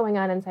what's going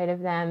on inside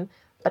of them,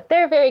 but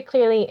they're very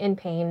clearly in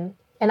pain.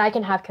 And I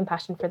can have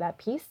compassion for that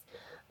piece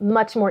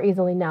much more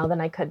easily now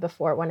than I could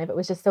before, when it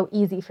was just so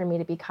easy for me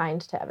to be kind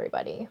to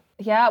everybody.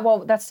 Yeah, well,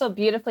 that's so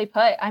beautifully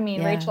put. I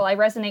mean, Rachel, I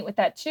resonate with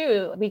that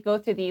too. We go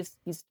through these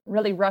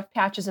really rough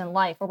patches in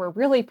life where we're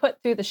really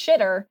put through the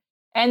shitter,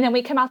 and then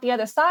we come out the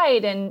other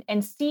side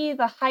and see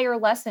the higher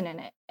lesson in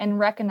it and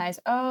recognize,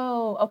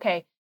 oh,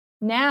 okay,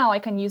 now I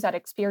can use that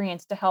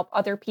experience to help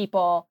other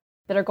people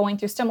that are going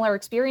through similar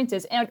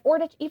experiences, and or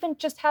to even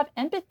just have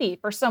empathy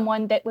for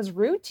someone that was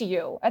rude to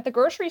you at the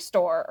grocery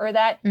store, or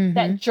that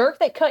jerk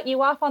that cut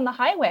you off on the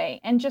highway,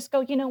 and just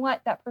go, you know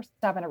what, that person's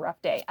having a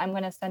rough day. I'm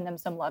going to send them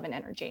some love and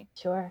energy.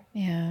 Sure.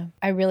 Yeah.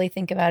 I really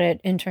think about it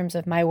in terms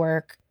of my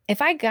work.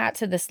 If I got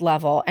to this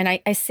level, and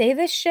I say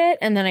this shit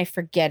and then I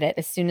forget it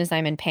as soon as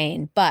I'm in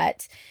pain,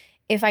 but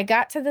if I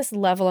got to this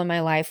level in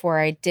my life where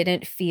I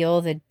didn't feel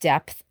the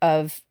depth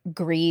of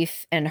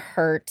grief and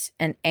hurt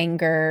and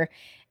anger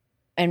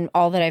and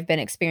all that I've been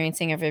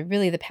experiencing over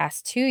really the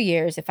past 2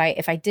 years, if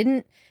I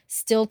didn't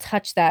still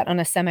touch that on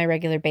a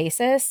semi-regular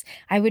basis,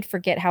 I would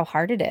forget how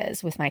hard it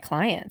is with my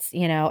clients,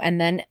 you know?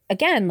 And then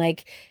again,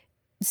 like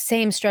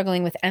same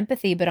struggling with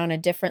empathy, but on a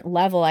different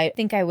level, I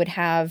think I would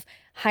have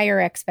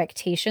higher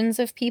expectations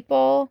of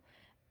people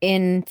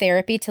in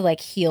therapy to like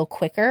heal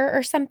quicker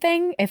or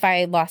something if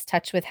I lost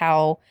touch with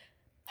how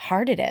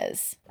hard it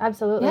is.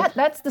 Absolutely. Yeah,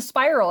 that's the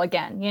spiral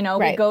again. You know,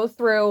 we go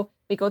through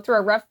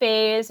a rough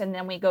phase, and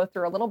then we go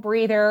through a little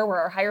breather where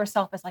our higher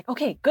self is like,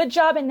 okay, good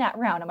job in that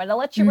round. I'm going to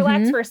let you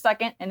relax for a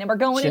second. And then we're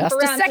going in for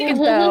round just a second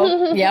two.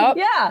 though. Yep.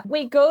 Yeah.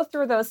 We go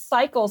through those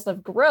cycles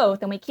of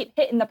growth, and we keep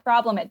hitting the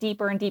problem at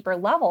deeper and deeper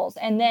levels.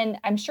 And then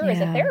I'm sure as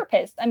a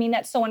therapist, I mean,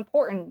 that's so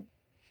important.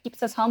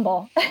 Keeps us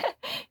humble,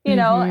 you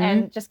know,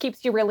 and just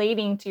keeps you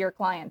relating to your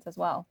clients as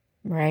well.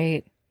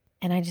 Right.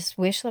 And I just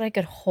wish that I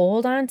could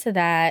hold on to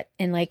that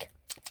and like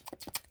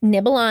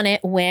nibble on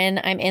it when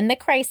I'm in the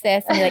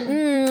crisis and be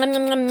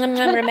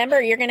like,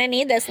 remember, you're going to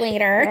need this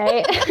later.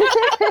 Right.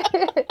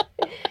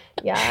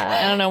 Yeah.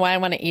 I don't know why I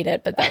want to eat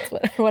it, but that's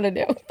what I want to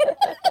do.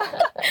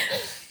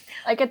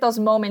 I get those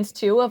moments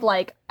too of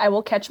like, I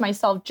will catch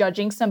myself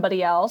judging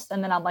somebody else.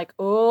 And then I'm like,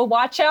 oh,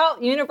 watch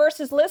out. Universe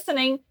is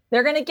listening.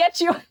 They're going to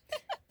get you.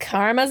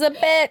 Karma's a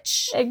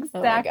bitch. Exactly.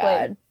 Oh my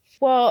God.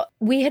 Well,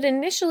 we had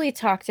initially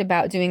talked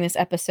about doing this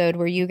episode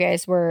where you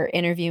guys were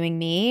interviewing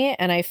me,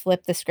 and I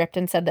flipped the script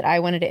and said that I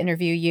wanted to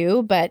interview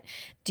you. But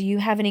do you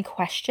have any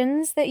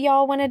questions that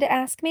y'all wanted to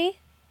ask me?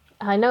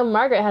 I know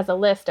Margaret has a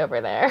list over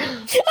there.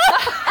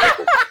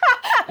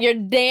 You're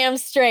damn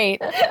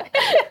straight.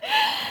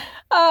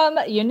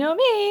 You know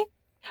me.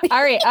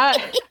 All right.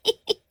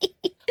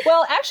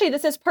 Well, actually,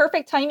 this is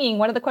perfect timing.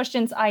 One of the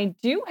questions I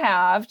do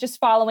have, just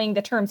following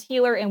the terms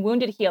healer and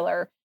wounded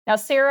healer. Now,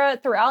 Sarah,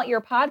 throughout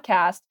your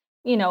podcast,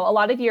 you know, a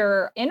lot of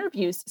your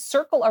interviews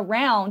circle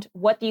around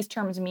what these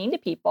terms mean to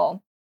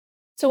people.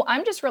 So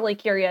I'm just really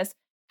curious,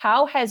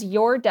 how has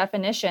your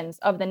definitions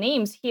of the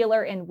names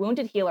healer and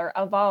wounded healer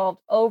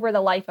evolved over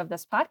the life of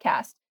this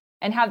podcast?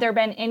 And have there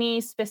been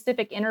any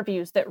specific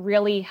interviews that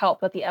really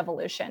helped with the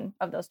evolution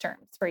of those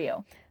terms for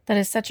you? That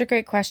is such a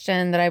great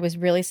question that I was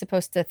really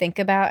supposed to think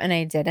about and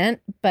I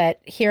didn't, but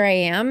here I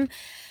am.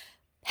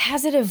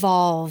 Has it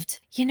evolved?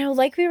 You know,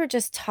 like we were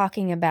just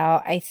talking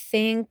about, I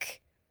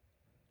think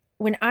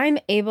when I'm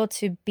able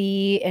to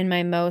be in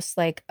my most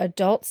like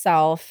adult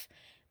self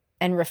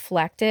and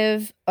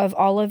reflective of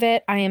all of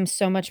it, I am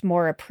so much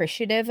more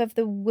appreciative of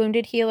the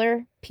wounded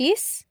healer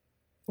piece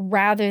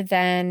rather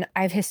than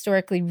I've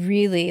historically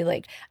really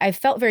like, I've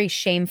felt very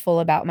shameful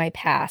about my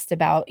past,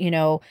 about, you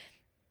know,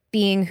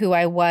 being who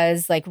I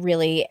was, like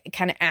really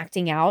kind of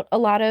acting out a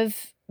lot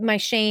of my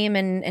shame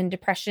and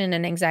depression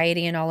and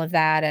anxiety and all of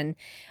that. And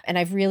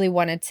I've really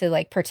wanted to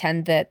like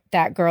pretend that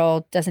that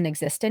girl doesn't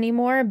exist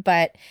anymore.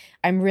 But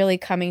I'm really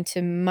coming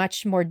to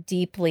much more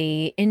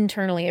deeply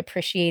internally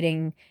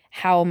appreciating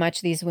how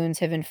much these wounds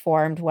have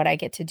informed what I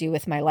get to do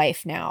with my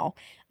life now,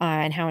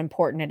 and how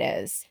important it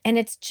is. And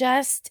it's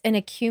just an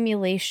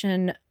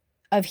accumulation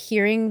of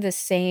hearing the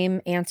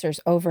same answers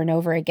over and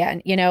over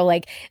again. You know,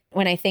 like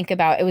when I think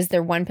about, it was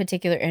there one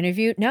particular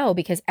interview? No,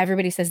 because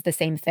everybody says the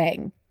same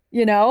thing,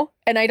 you know?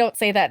 And I don't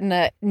say that in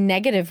a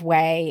negative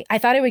way. I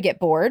thought I would get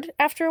bored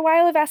after a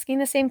while of asking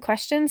the same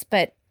questions,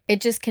 but it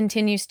just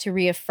continues to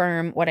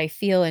reaffirm what I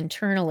feel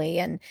internally.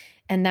 And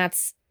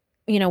that's,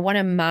 you know, one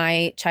of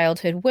my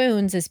childhood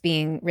wounds is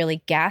being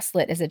really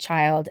gaslit as a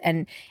child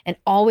and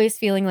always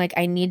feeling like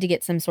I need to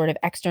get some sort of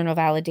external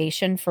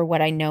validation for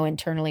what I know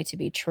internally to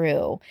be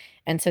true.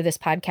 And so this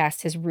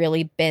podcast has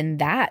really been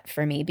that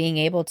for me. Being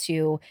able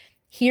to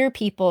hear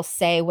people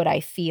say what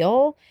I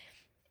feel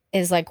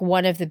is like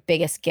one of the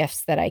biggest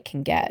gifts that I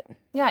can get.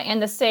 Yeah.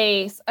 And to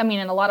say, I mean,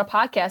 in a lot of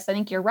podcasts, I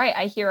think you're right.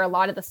 I hear a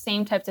lot of the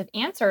same types of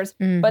answers,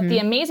 but the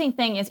amazing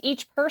thing is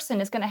each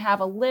person is going to have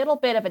a little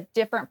bit of a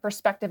different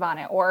perspective on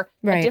it, or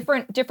a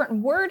different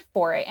word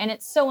for it. And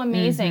it's so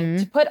amazing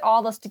to put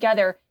all those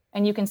together,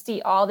 and you can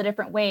see all the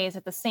different ways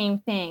that the same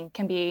thing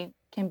can be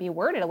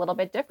worded a little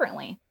bit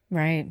differently.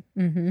 Right.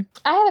 I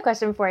have a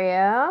question for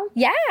you.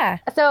 Yeah.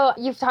 So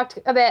you've talked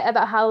a bit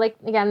about how, like,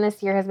 again,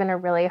 this year has been a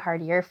really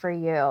hard year for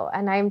you.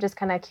 And I'm just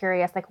kind of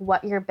curious, like,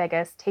 what your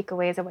biggest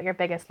takeaways and what your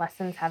biggest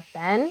lessons have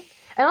been.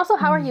 And also,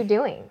 how are you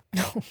doing?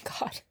 Oh,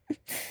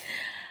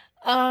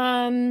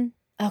 God.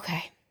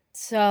 Okay.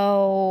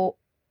 So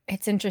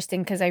it's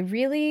interesting because I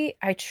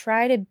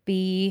try to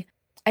be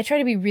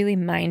really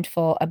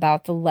mindful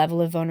about the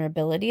level of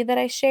vulnerability that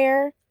I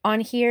share on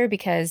here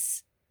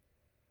because,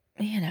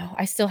 you know,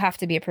 I still have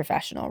to be a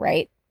professional,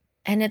 right?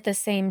 And at the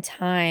same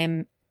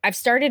time, I've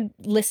started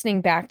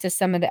listening back to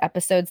some of the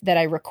episodes that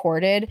I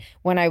recorded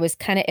when I was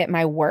kind of at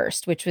my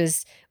worst, which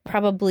was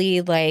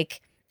probably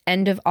like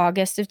end of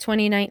August of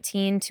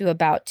 2019 to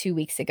about 2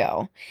 weeks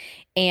ago.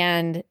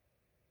 And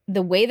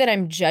the way that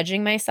I'm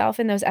judging myself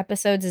in those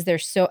episodes is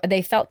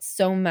they felt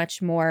so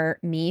much more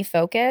me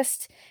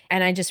focused.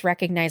 And I just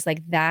recognized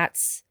like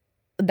that's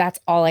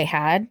all I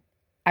had.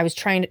 I was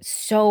trying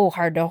so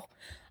hard to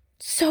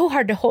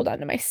hold on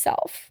to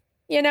myself,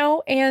 you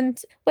know? And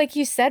like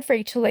you said,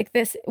 Rachel, like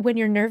this, when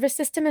your nervous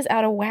system is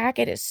out of whack,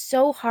 it is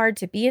so hard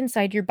to be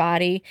inside your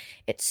body.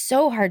 It's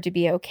so hard to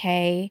be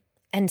okay.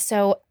 And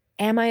so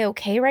am I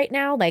okay right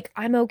now? Like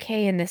I'm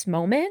okay in this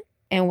moment.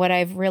 And what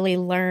I've really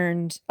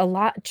learned a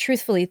lot,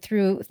 truthfully,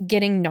 through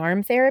getting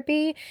NARM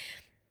therapy,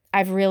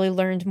 I've really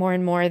learned more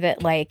and more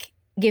that like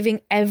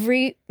giving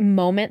every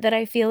moment that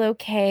I feel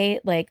okay,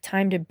 like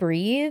time to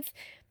breathe,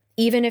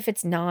 even if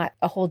it's not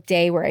a whole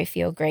day where I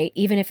feel great,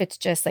 even if it's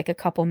just like a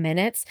couple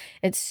minutes,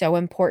 it's so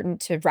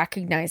important to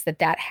recognize that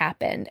that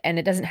happened. And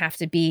it doesn't have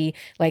to be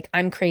like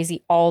I'm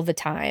crazy all the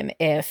time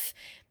if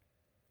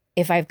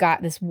I've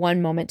got this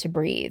one moment to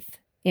breathe,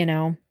 you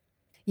know?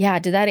 Yeah,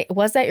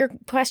 was that your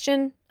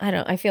question?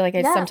 I feel like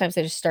sometimes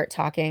I just start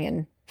talking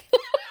and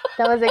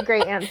that was a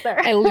great answer.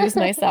 I lose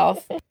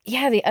myself.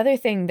 Yeah, the other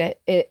thing that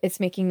it's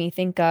making me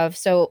think of,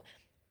 so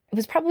it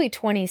was probably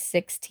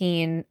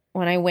 2016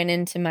 when I went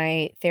into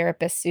my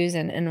therapist,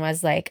 Susan, and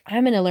was like,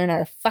 I'm going to learn how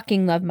to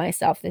fucking love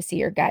myself this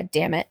year. God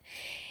damn it.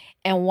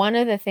 And one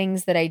of the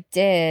things that I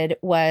did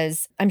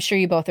was, I'm sure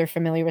you both are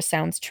familiar with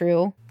Sounds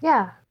True.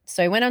 Yeah.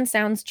 So I went on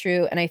Sounds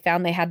True and I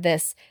found they had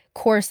this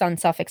course on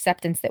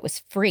self-acceptance that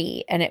was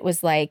free. And it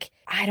was like,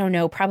 I don't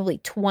know, probably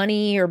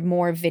 20 or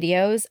more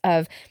videos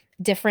of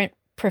different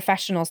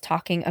professionals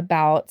talking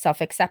about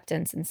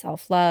self-acceptance and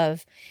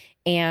self-love.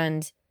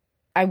 And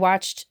I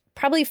watched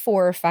probably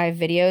 4 or 5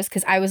 videos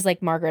because I was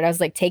like Margaret. I was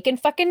like taking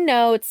fucking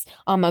notes.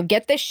 I'm gonna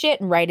get this shit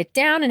and write it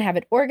down and have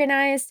it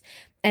organized.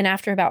 And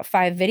after about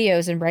 5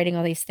 videos and writing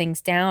all these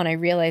things down, I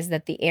realized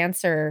that the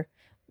answer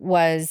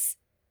was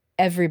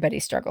everybody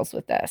struggles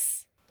with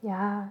this.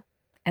 Yeah.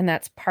 And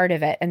that's part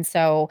of it. And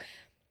so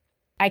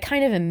I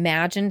kind of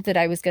imagined that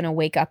I was going to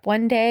wake up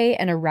one day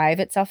and arrive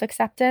at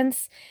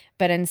self-acceptance.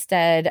 But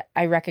instead,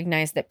 I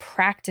recognized that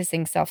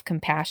practicing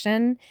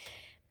self-compassion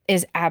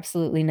is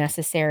absolutely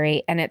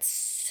necessary. And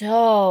it's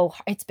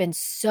been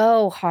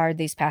so hard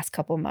these past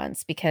couple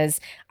months because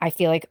I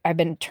feel like I've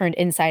been turned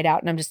inside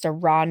out and I'm just a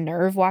raw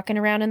nerve walking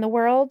around in the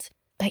world.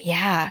 But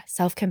yeah,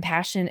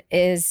 self-compassion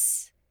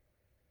it's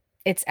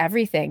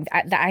everything.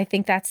 I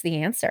think that's the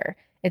answer.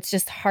 It's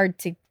just hard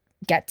to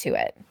get to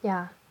it.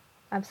 Yeah,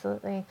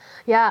 absolutely.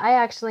 Yeah, I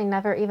actually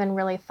never even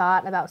really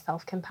thought about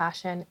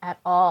self-compassion at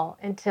all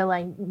until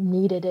I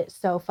needed it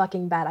so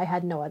fucking bad. I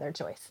had no other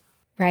choice.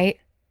 Right?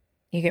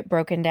 You get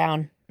broken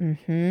down.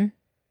 Mm-hmm.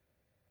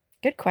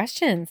 Good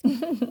questions.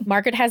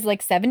 Margaret has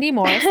like 70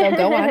 more, so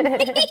go on.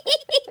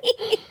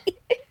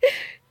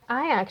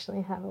 I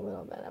actually have a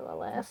little bit of a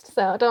list,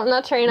 so I'm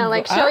not trying to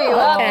like show you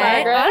up,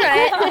 Margaret. All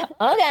right.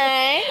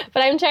 Okay.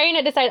 But I'm trying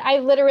to decide. I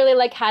literally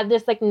like had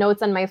this like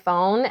notes on my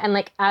phone, and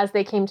like as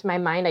they came to my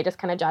mind, I just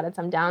kind of jotted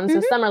some down.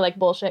 So some are like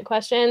bullshit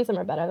questions, some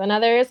are better than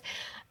others.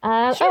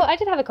 Sure. Oh, I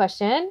did have a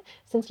question.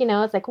 Since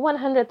it's like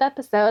 100th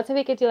episode, so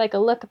we could do like a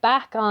look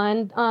back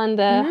on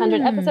the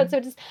 100 episodes. So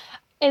just.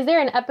 Is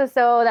there an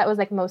episode that was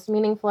like most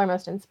meaningful or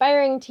most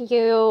inspiring to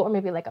you, or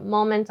maybe like a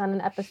moment on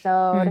an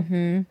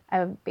episode?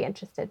 I would be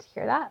interested to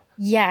hear that.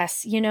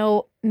 Yes.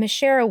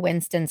 Mashera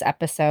Winston's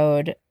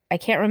episode, I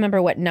can't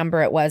remember what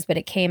number it was, but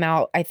it came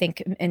out, I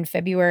think, in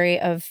February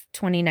of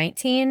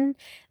 2019.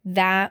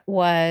 That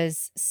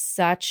was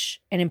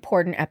such an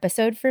important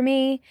episode for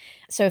me.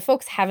 So if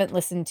folks haven't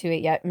listened to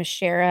it yet,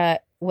 Mashera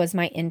was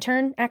my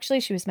intern. Actually,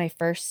 she was my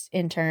first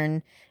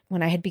intern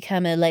when I had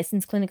become a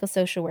licensed clinical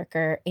social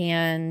worker.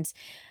 And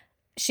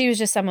she was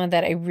just someone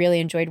that I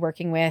really enjoyed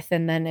working with.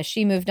 And then as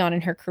she moved on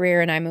in her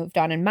career and I moved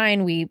on in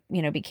mine, we,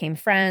 became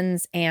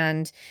friends.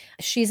 And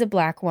she's a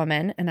Black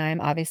woman and I'm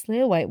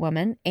obviously a white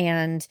woman.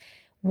 And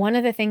one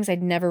of the things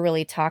I'd never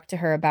really talked to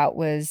her about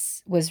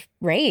was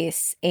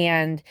race.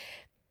 And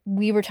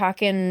we were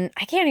talking,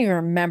 I can't even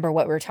remember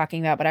what we were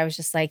talking about, but I was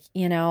just like,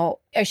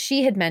 as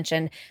she had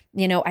mentioned,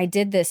 I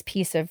did this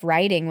piece of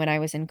writing when I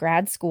was in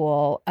grad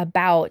school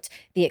about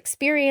the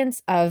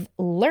experience of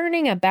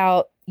learning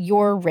about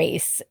your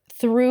race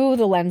through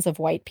the lens of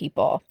white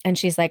people. And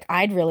she's like,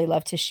 I'd really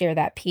love to share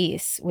that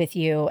piece with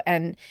you.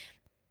 And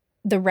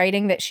the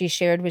writing that she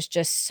shared was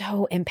just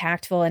so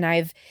impactful.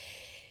 And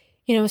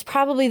it was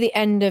probably the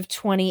end of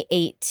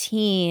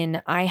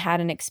 2018. I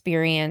had an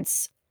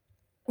experience,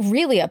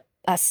 really a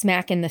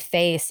smack in the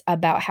face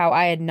about how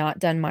I had not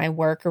done my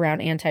work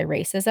around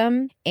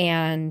anti-racism.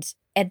 And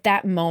at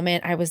that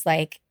moment, I was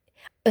like,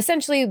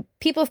 essentially,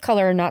 people of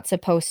color are not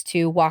supposed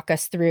to walk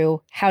us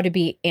through how to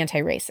be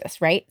anti-racist,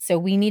 right? So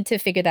we need to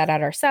figure that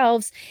out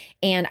ourselves.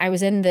 And I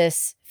was in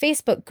this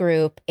Facebook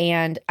group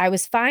and I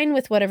was fine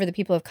with whatever the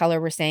people of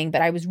color were saying,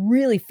 but I was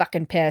really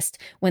fucking pissed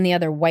when the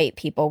other white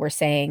people were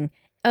saying,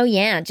 oh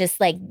yeah, just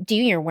like do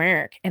your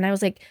work. And I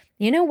was like,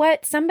 you know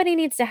what? Somebody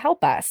needs to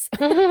help us.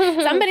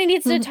 Somebody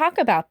needs to talk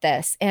about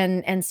this.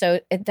 And so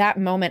at that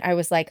moment, I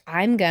was like,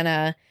 I'm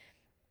gonna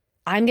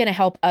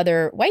help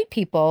other white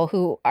people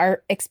who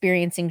are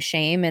experiencing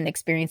shame and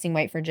experiencing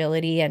white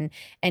fragility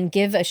and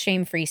give a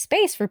shame-free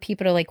space for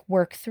people to like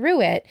work through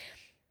it.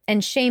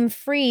 And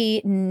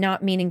shame-free,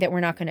 not meaning that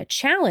we're not going to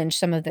challenge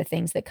some of the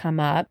things that come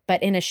up,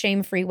 but in a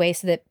shame-free way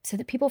so that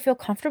people feel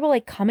comfortable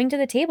like coming to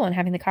the table and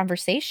having the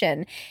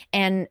conversation.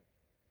 And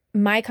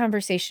my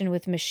conversation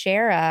with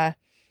Mashera,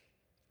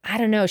 I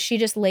don't know, she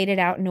just laid it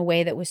out in a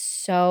way that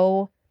was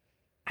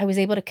I was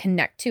able to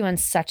connect to on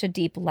such a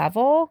deep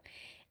level.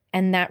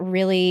 And that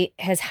really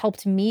has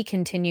helped me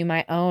continue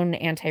my own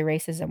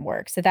anti-racism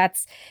work. So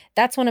that's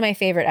one of my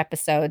favorite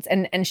episodes.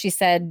 And she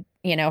said,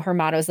 her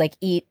motto is like,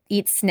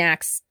 eat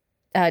snacks,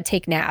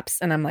 take naps.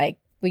 And I'm like,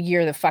 well,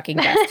 you're the fucking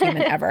best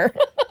human ever.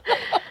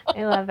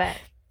 I love it.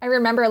 I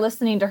remember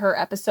listening to her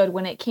episode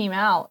when it came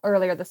out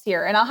earlier this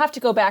year. And I'll have to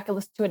go back and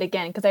listen to it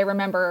again because I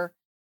remember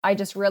I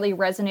just really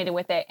resonated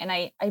with it. And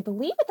I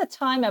believe at the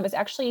time I was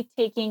actually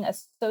taking a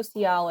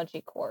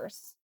sociology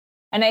course.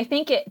 And I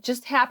think it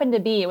just happened to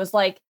be, it was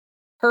like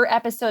her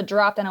episode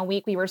dropped in a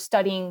week we were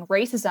studying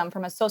racism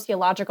from a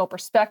sociological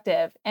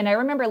perspective. And I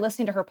remember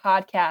listening to her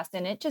podcast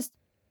and it just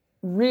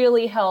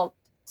really helped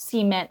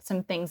cement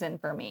some things in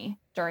for me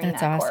during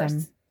That's that awesome.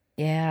 course.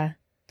 Yeah.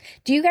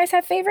 Do you guys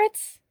have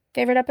favorites?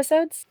 Favorite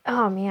episodes?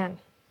 Oh man.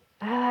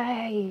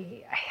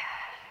 I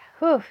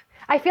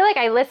feel like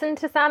I listen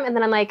to some and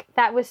then I'm like,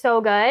 that was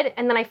so good.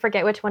 And then I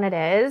forget which one it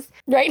is.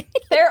 Right.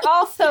 They're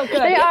all so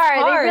good. They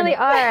really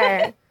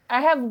are.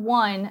 I have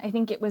one, I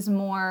think it was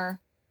more,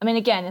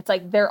 again, it's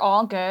like they're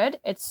all good.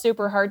 It's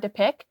super hard to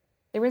pick.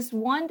 There was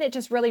one that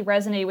just really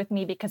resonated with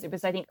me because it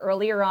was, I think,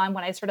 earlier on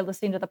when I started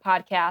listening to the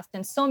podcast.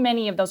 And so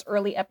many of those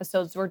early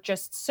episodes were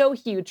just so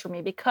huge for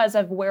me because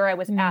of where I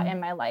was at in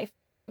my life.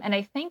 And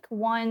I think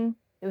one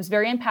that was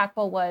very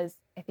impactful was,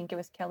 I think it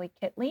was Kelly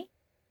Kitley.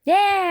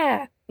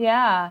 Yeah.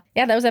 Yeah.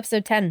 Yeah, that was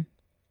episode 10.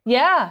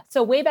 Yeah.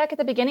 So way back at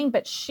the beginning,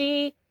 but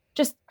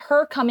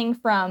her coming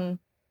from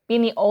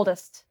being the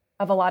oldest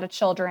of a lot of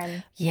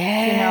children,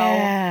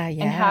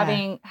 and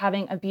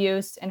having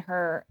abuse in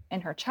her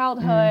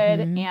childhood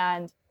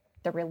and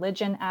the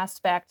religion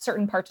aspect,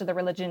 certain parts of the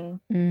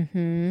religion,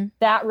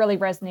 that really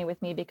resonated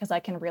with me because I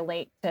can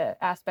relate to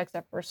aspects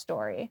of her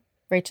story.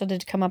 Rachel,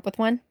 did you come up with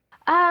one?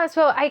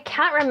 So I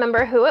can't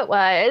remember who it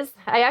was.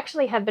 I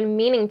actually have been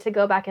meaning to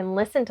go back and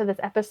listen to this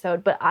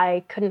episode, but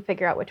I couldn't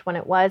figure out which one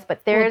it was.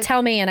 But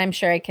tell me, and I'm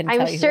sure I can tell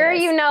you. I'm sure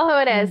you know who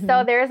it is.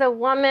 So there's a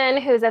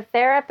woman who's a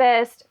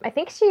therapist. I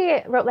think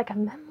she wrote like a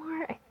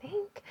memoir, I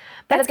think.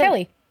 But That's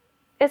Kelly.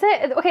 Is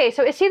it? Okay,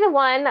 so is she the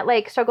one that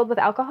like struggled with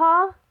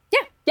alcohol? Yeah.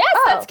 Yes,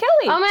 that's Kelly.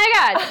 Oh my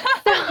God.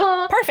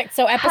 So, perfect.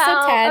 So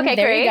episode 10. Okay,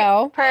 there great. You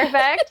go.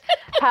 Perfect.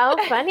 How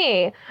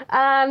funny.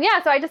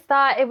 So I just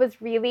thought it was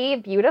really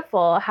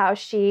beautiful how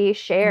she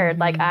shared.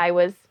 Like I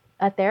was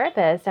a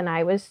therapist and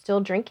I was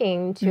still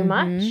drinking too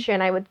much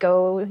and I would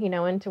go,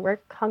 into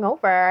work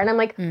hungover. And I'm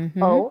like,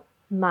 oh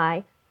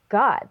my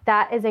God,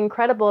 that is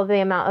incredible. The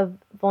amount of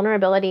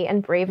vulnerability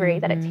and bravery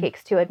that it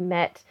takes to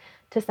admit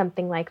to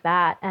something like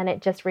that. And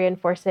it just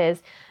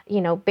reinforces,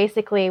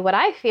 basically what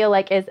I feel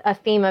like is a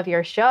theme of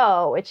your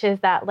show, which is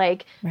that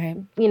like,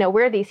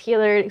 we're these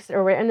healers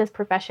or we're in this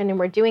profession and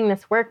we're doing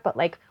this work, but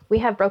like we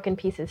have broken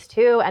pieces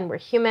too. And we're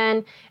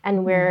human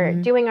and we're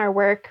doing our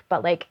work,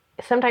 but like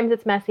sometimes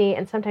it's messy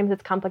and sometimes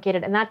it's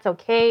complicated and that's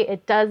okay.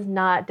 It does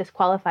not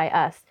disqualify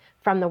us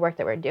from the work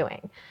that we're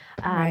doing.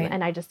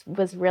 And I just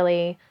was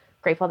really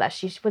grateful that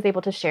she was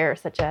able to share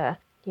such a,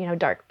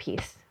 dark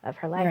piece of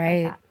her life.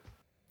 Like that.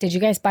 Did you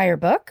guys buy her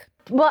book?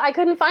 Well, I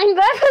couldn't find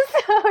the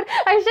episode.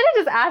 I should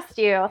have just asked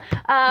you.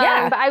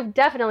 But I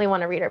definitely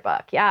want to read her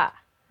book. Yeah.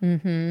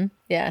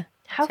 Yeah.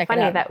 How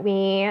funny that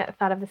we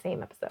thought of the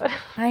same episode.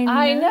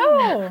 I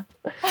know.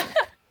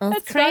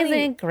 That's crazy.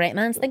 Funny. Great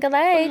minds think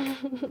alike.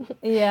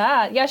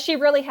 Yeah. She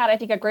really had, I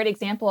think, a great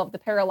example of the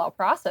parallel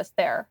process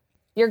there.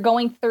 You're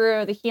going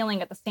through the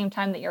healing at the same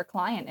time that your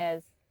client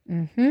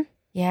is.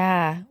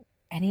 Yeah.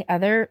 Any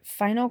other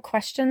final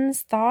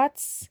questions,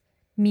 thoughts,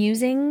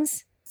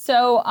 musings?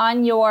 So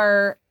on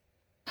your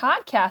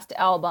podcast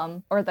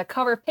album or the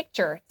cover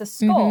picture, it's a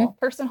skull,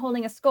 person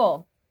holding a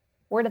skull.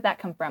 Where did that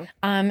come from?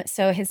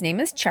 So his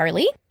name is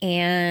Charlie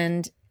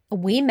and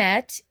we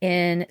met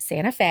in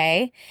Santa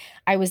Fe.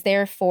 I was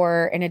there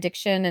for an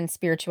addiction and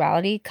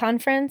spirituality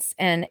conference.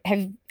 And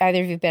have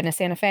either of you been to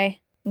Santa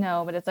Fe?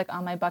 No, but it's like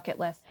on my bucket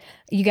list.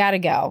 You got to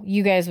go.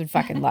 You guys would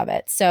fucking love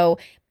it. So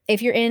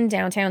if you're in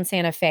downtown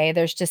Santa Fe,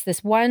 there's just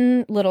this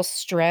one little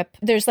strip.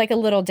 There's like a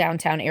little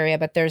downtown area,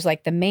 but there's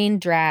like the main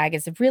drag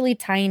is a really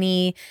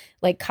tiny,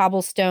 like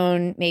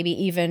cobblestone, maybe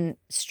even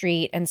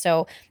street. And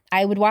so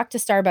I would walk to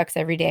Starbucks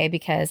every day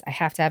because I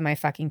have to have my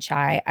fucking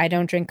chai. I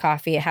don't drink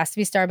coffee. It has to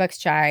be Starbucks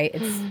chai.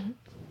 It's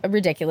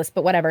ridiculous,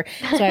 but whatever.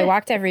 So I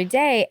walked every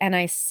day and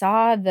I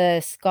saw the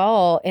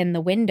skull in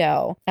the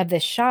window of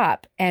this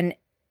shop. And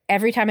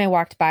every time I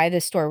walked by, the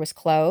store was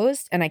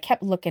closed and I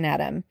kept looking at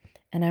him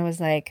and I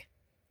was like,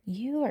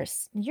 you're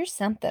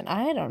something.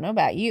 I don't know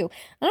about you.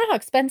 I don't know how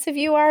expensive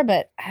you are,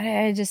 but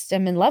I just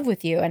am in love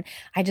with you. And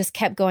I just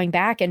kept going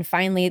back. And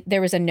finally there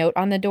was a note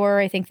on the door,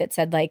 I think, that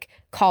said like,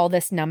 call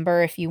this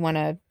number if you want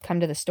to come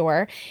to the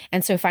store.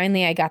 And so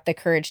finally I got the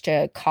courage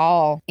to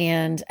call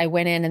and I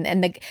went in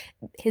and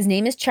his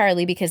name is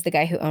Charlie because the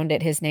guy who owned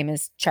it, his name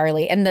is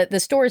Charlie. And the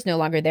store is no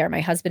longer there.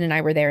 My husband and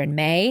I were there in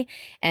May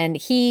and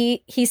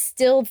he's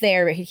still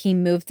there. He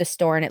moved the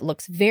store and it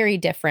looks very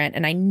different.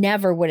 And I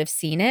never would have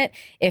seen it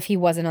if he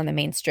wasn't on the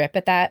main strip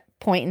at that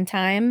point in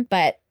time.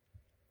 But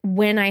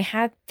when I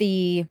had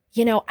I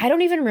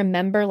don't even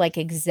remember like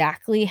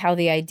exactly how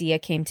the idea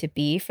came to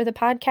be for the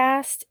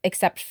podcast,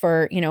 except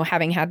for,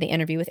 having had the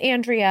interview with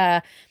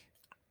Andrea,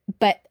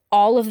 but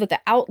all of the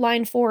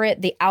outline for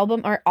it, the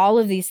album art, all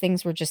of these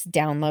things were just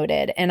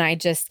downloaded. And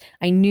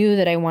I knew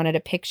that I wanted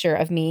a picture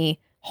of me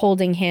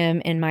holding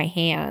him in my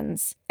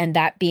hands and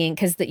that being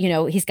because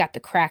he's got the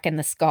crack in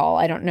the skull.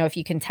 I don't know if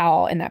you can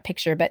tell in that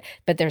picture, but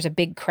there's a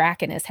big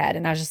crack in his head.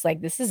 And I was just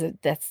like, this is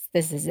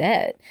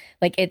it.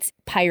 Like it's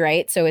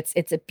pyrite. So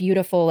it's a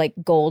beautiful like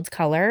gold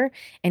color.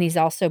 And he's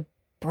also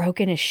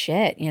broken as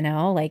shit,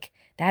 like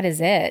that is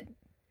it.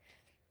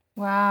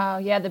 Wow.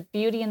 Yeah. The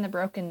beauty and the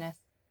brokenness.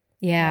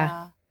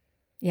 Yeah.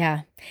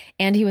 Yeah.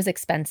 And he was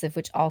expensive,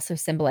 which also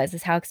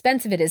symbolizes how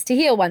expensive it is to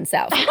heal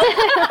oneself.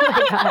 Oh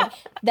my God.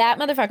 That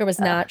motherfucker was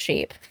not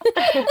cheap.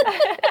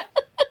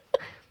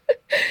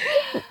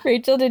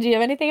 Rachel, did you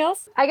have anything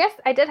else? I guess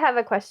I did have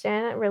a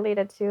question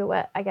related to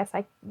what I guess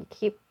I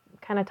keep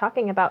kind of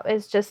talking about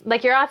is just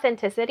like your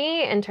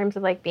authenticity in terms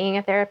of like being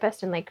a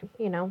therapist and like,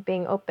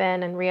 being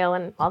open and real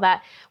and all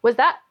that. Was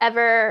that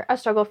ever a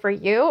struggle for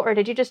you? Or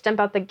did you just jump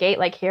out the gate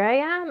like, here I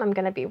am, I'm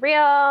going to be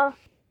real?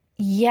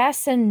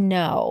 Yes and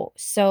no.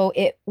 So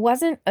it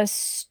wasn't a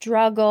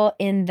struggle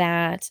in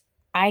that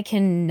I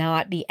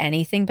cannot be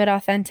anything but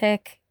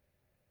authentic.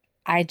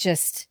 I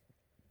just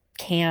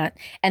can't.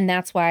 And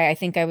that's why I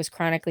think I was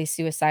chronically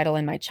suicidal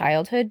in my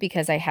childhood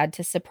because I had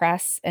to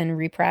suppress and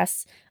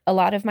repress a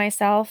lot of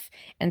myself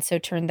and so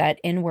turned that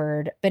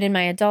inward. But in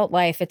my adult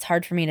life, it's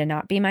hard for me to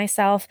not be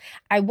myself.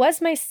 I was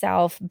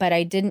myself, but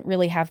I didn't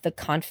really have the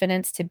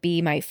confidence to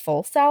be my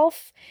full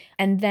self.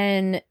 And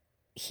then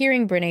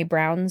hearing Brené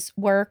Brown's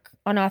work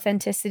on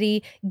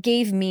authenticity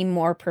gave me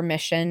more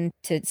permission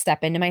to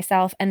step into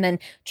myself. And then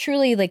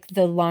truly, like,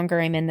 the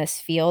longer I'm in this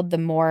field, the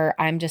more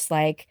I'm just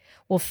like,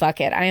 well, fuck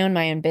it. I own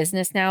my own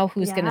business now.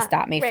 Who's going to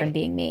stop me from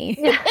being me?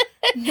 Yeah.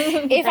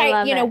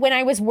 If when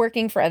I was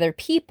working for other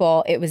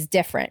people, it was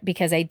different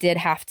because I did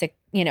have to,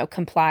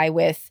 comply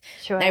with,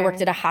 I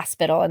worked at a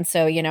hospital. And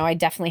so, I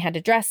definitely had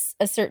to dress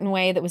a certain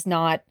way that was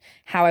not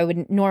how I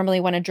would normally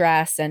want to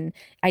dress. And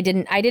I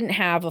didn't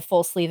have a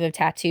full sleeve of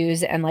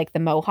tattoos and like the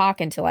mohawk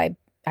until I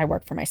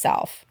worked for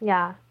myself.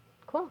 Yeah.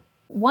 Cool.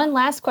 One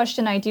last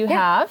question I do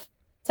have,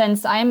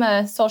 since I'm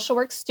a social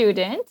work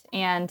student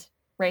and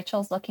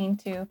Rachel's looking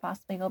to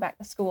possibly go back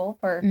to school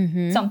for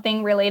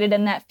something related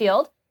in that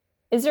field.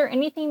 is there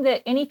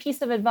any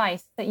piece of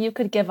advice that you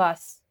could give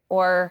us,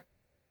 or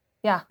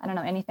I don't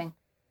know, anything?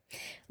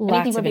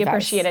 Anything would be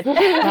appreciated.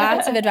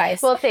 Lots of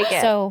advice. We'll take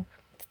it. So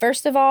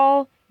first of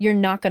all, you're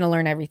not going to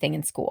learn everything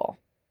in school.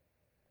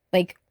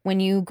 Like when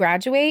you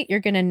graduate, you're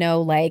going to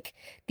know like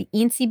the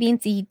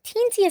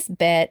teeniest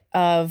bit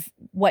of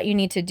what you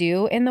need to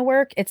do in the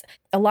work. It's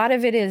a lot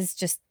of it is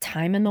just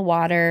time in the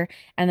water.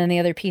 And then the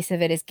other piece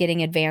of it is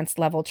getting advanced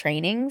level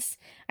trainings.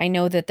 I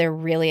know that they're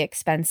really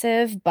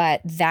expensive,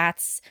 but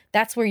that's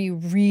where you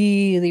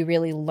really,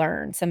 really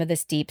learn some of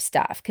this deep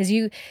stuff. Because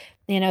you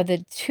know, the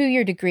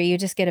 2-year degree, you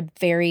just get a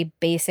very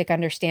basic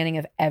understanding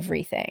of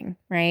everything,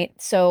 right?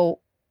 So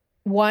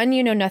 1,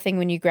 you know nothing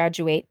when you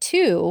graduate.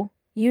 2,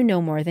 you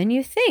know more than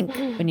you think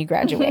when you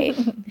graduate.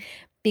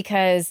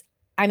 Because,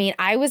 I mean,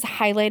 I was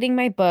highlighting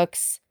my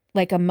books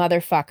like a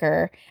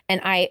motherfucker.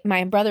 And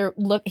my brother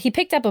he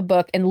picked up a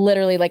book and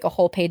literally like a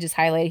whole page is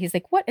highlighted. He's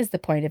like, what is the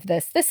point of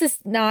this? This is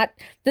not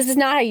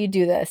how you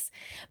do this.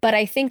 But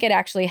I think it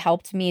actually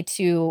helped me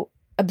to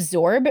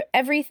absorb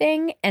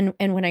everything. And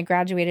when I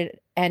graduated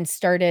and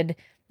started,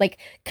 like,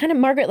 kind of,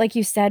 Margaret, like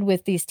you said,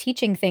 with these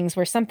teaching things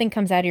where something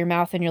comes out of your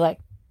mouth and you're like,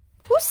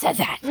 who said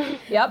that?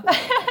 Yep.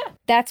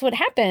 That's what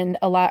happened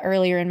a lot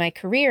earlier in my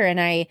career. And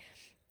I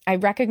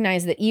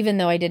recognized that even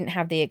though I didn't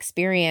have the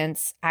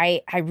experience,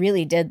 I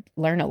really did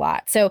learn a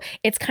lot. So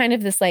it's kind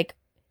of this like,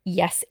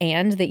 yes,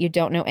 and that you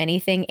don't know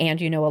anything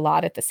and you know a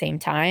lot at the same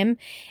time.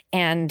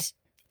 And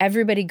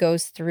everybody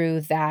goes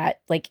through that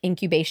like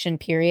incubation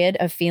period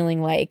of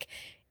feeling like,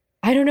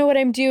 I don't know what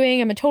I'm doing.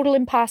 I'm a total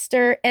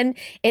imposter. And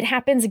it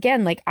happens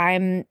again. Like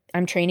I'm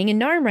training in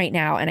NARM right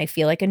now and I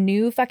feel like a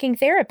new fucking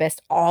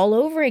therapist all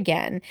over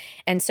again.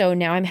 And so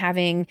now I'm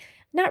having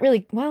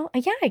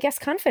I guess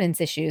confidence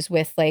issues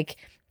with like,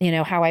 you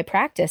know, how I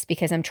practice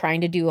because I'm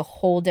trying to do a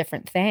whole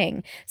different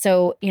thing.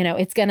 So, you know,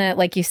 it's going to,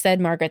 like you said,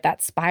 Margaret,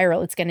 that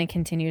spiral, it's going to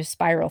continue to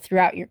spiral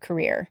throughout your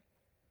career.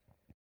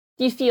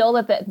 Do you feel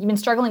that you've been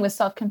struggling with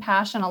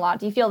self-compassion a lot?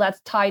 Do you feel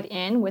that's tied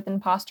in with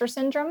imposter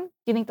syndrome? Do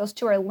you think those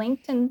two are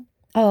linked in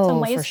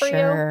some ways for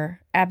sure.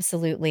 You?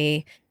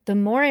 Absolutely. The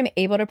more I'm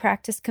able to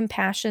practice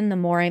compassion, the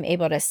more I'm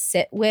able to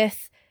sit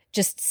with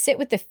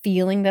the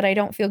feeling that I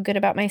don't feel good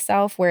about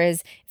myself.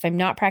 Whereas if I'm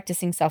not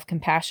practicing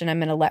self-compassion, I'm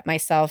going to let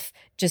myself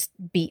just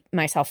beat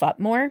myself up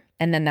more.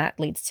 And then that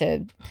leads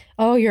to,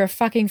 oh, you're a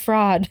fucking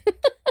fraud.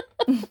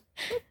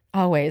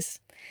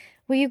 Always.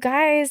 Well, you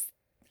guys,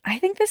 I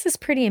think this is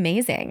pretty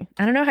amazing.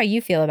 I don't know how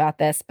you feel about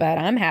this, but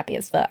I'm happy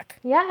as fuck.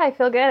 Yeah, I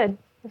feel good.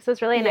 This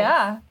is really nice.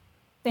 Yeah.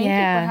 Thank you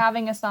for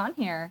having us on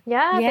here.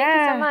 Yeah, thank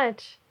you so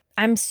much.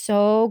 I'm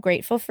so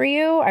grateful for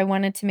you. I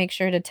wanted to make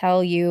sure to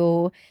tell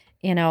you,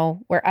 you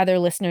know, where other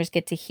listeners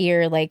get to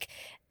hear, like,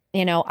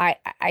 you know,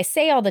 I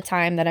say all the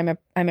time that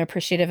I'm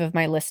appreciative of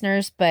my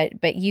listeners,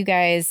 but you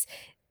guys,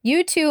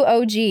 you two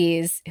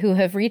OGs who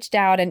have reached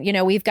out and, you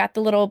know, we've got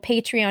the little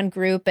Patreon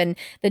group and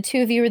the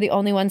two of you are the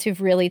only ones who've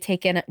really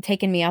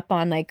taken me up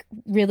on like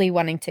really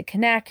wanting to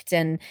connect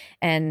and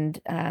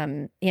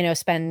you know,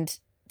 spend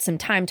some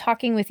time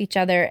talking with each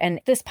other. And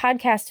this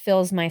podcast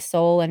fills my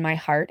soul and my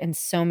heart in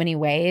so many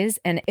ways.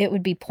 And it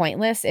would be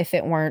pointless if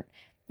it weren't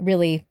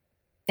really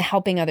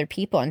helping other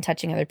people and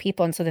touching other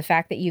people. And so the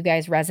fact that you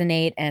guys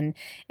resonate and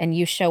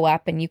you show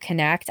up and you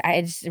connect,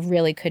 I just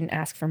really couldn't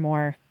ask for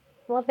more.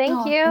 Well,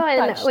 thank you.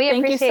 And we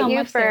appreciate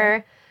you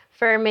for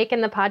making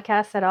the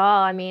podcast at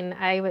all. I mean,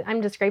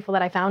 I'm just grateful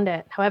that I found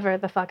it. However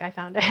the fuck I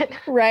found it.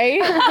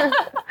 Right?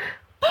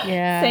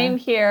 Yeah. Same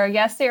here.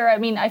 Yes, Sarah. I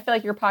mean, I feel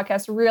like your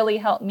podcast really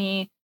helped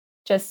me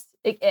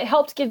it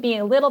helped give me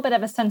a little bit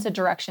of a sense of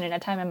direction in a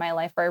time in my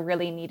life where I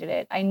really needed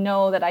it. I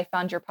know that I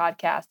found your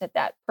podcast at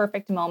that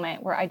perfect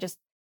moment where I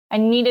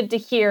needed to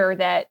hear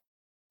that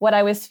what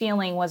I was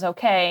feeling was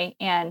okay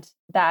and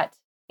that,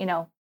 you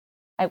know,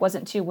 I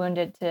wasn't too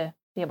wounded to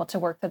be able to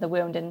work through the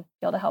wound and be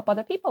able to help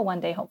other people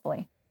one day,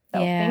 hopefully. So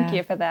Thank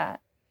you for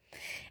that.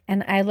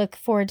 And I look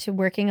forward to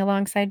working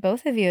alongside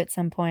both of you at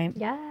some point.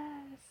 Yes.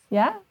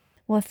 Yeah.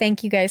 Well,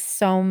 thank you guys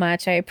so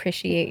much. I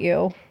appreciate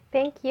you.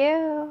 Thank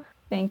you.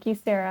 Thank you,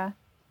 Sarah.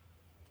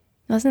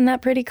 Wasn't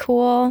that pretty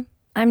cool?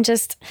 I'm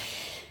just,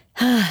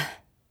 can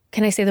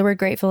I say the word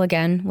grateful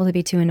again? Will it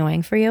be too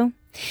annoying for you?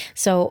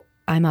 So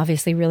I'm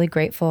obviously really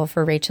grateful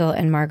for Rachel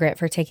and Margaret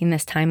for taking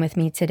this time with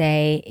me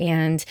today.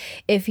 And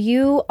if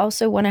you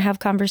also want to have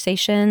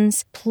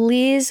conversations,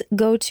 please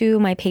go to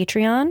my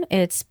Patreon.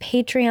 It's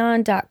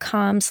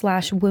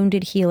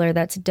patreon.com/wounded healer.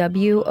 That's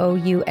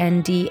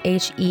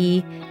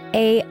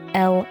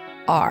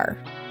WOUNDHEALR.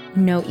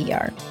 No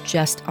ER,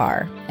 just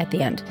R at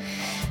the end.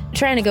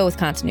 Trying to go with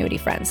continuity,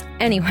 friends.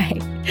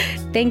 Anyway,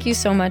 thank you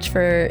so much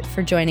for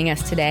joining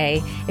us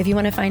today. If you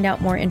want to find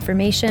out more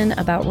information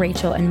about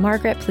Rachel and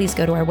Margaret, please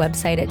go to our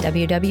website at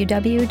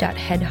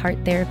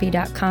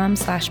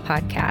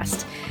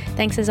www.headhearttherapy.com/podcast.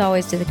 Thanks as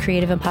always to the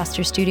Creative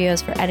Imposter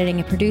Studios for editing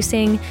and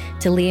producing,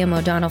 to Liam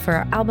O'Donnell for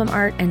our album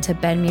art, and to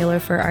Ben Mueller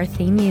for our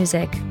theme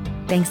music.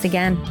 Thanks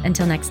again.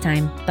 Until next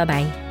time.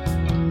 Bye-bye.